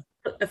that I've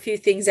put a few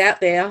things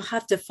out there, I'll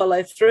have to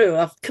follow through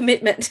of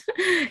commitment.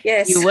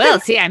 Yes. You will.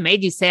 See, I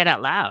made you say it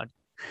out loud.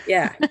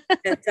 Yeah,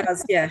 it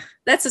does. Yeah.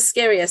 That's the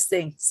scariest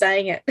thing,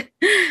 saying it.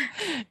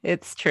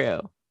 It's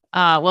true.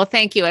 Well,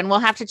 thank you. And we'll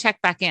have to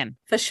check back in.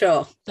 For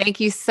sure. Thank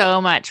you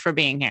so much for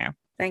being here.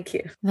 Thank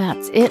you.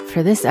 That's it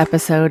for this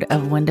episode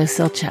of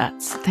Windowsill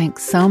Chats.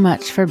 Thanks so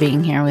much for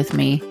being here with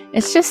me.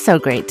 It's just so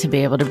great to be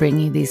able to bring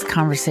you these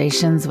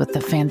conversations with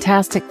the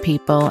fantastic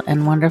people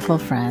and wonderful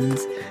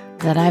friends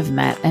that I've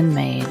met and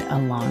made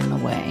along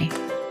the way.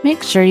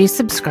 Make sure you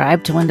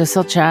subscribe to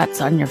Windowsill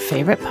Chats on your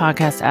favorite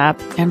podcast app,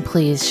 and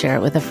please share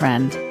it with a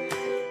friend.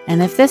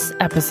 And if this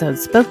episode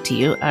spoke to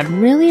you, I'd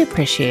really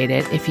appreciate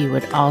it if you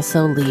would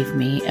also leave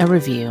me a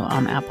review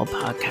on Apple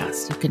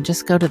Podcasts. You can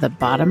just go to the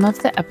bottom of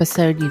the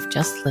episode you've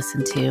just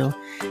listened to,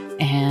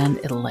 and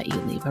it'll let you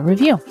leave a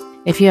review.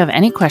 If you have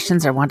any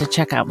questions or want to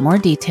check out more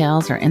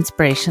details or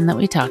inspiration that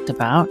we talked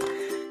about,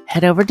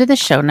 head over to the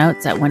show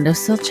notes at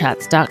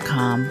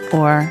windowsillchats.com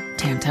or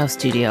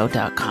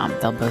tantaustudio.com.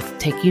 They'll both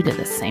take you to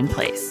the same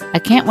place. I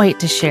can't wait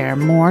to share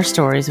more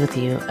stories with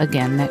you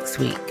again next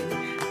week.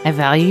 I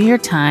value your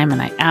time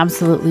and I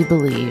absolutely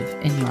believe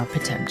in your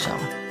potential.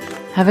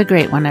 Have a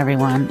great one,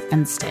 everyone,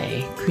 and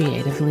stay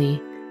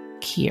creatively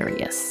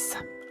curious.